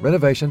repair,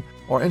 renovation,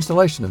 or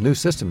installation of new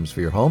systems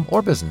for your home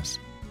or business.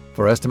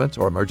 For estimates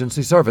or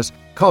emergency service,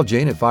 call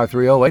Gene at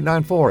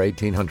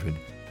 530-894-1800.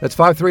 That's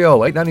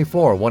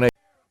 530-894-1800.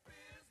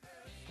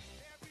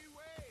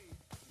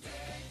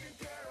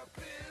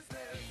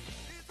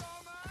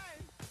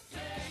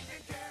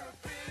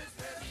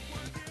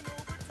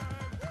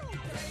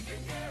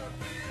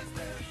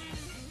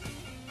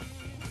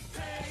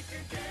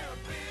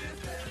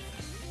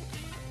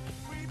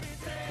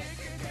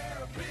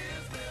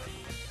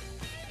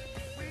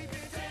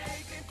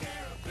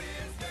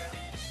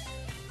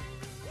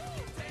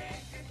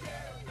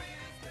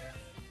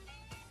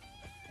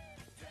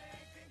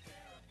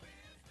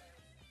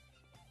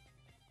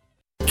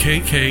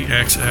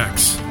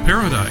 KKXX,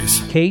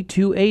 Paradise.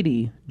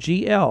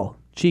 K280GL,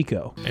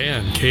 Chico.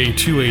 And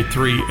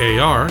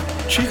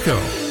K283AR,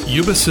 Chico,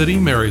 Yuba City,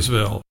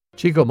 Marysville.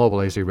 Chico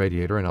Mobile AC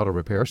Radiator and Auto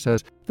Repair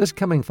says this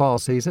coming fall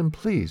season,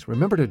 please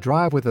remember to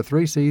drive with the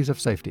 3 C's of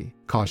safety: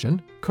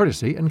 caution,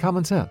 courtesy, and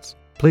common sense.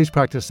 Please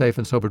practice safe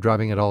and sober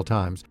driving at all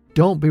times.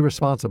 Don't be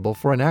responsible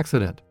for an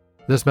accident.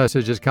 This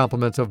message is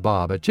compliments of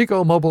Bob at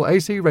Chico Mobile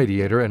AC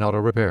Radiator and Auto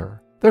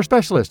Repair. They're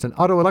specialists in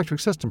auto electric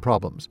system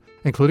problems,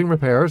 including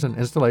repairs and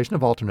installation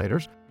of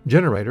alternators,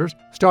 generators,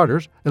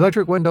 starters,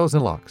 electric windows,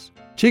 and locks.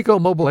 Chico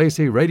Mobile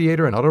AC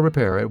Radiator and Auto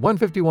Repair at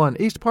 151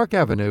 East Park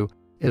Avenue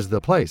is the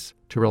place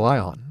to rely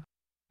on.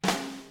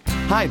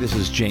 Hi, this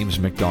is James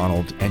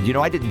McDonald, and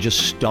I didn't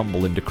just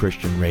stumble into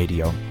Christian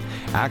radio.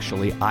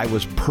 Actually, I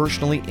was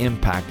personally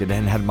impacted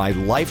and had my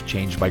life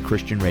changed by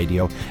Christian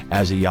radio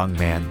as a young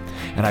man.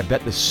 And I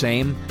bet the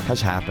same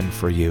has happened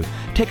for you.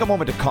 Take a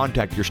moment to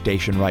contact your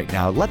station right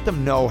now. Let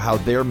them know how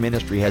their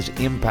ministry has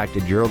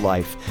impacted your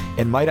life.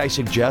 And might I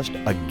suggest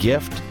a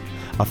gift,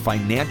 a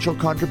financial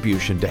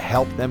contribution to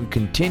help them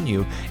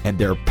continue in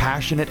their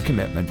passionate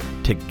commitment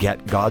to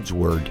get God's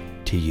Word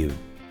to you.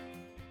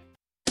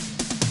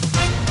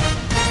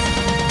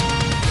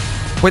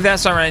 With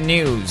SRN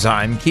News,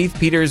 I'm Keith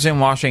Peters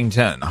in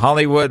Washington.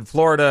 Hollywood,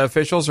 Florida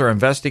officials are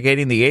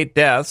investigating the 8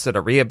 deaths at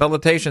a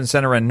rehabilitation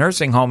center and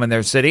nursing home in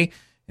their city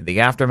in the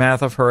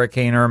aftermath of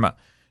Hurricane Irma.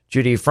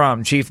 Judy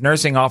Frum, chief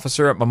nursing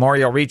officer at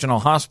Memorial Regional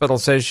Hospital,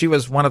 says she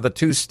was one of the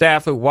 2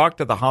 staff who walked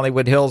to the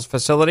Hollywood Hills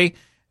facility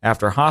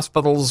after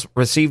hospitals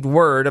received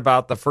word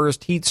about the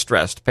first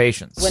heat-stressed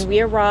patients. When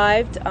we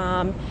arrived,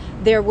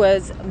 there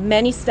was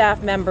many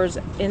staff members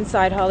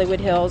inside Hollywood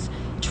Hills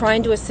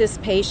trying to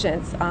assist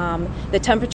patients. The temperature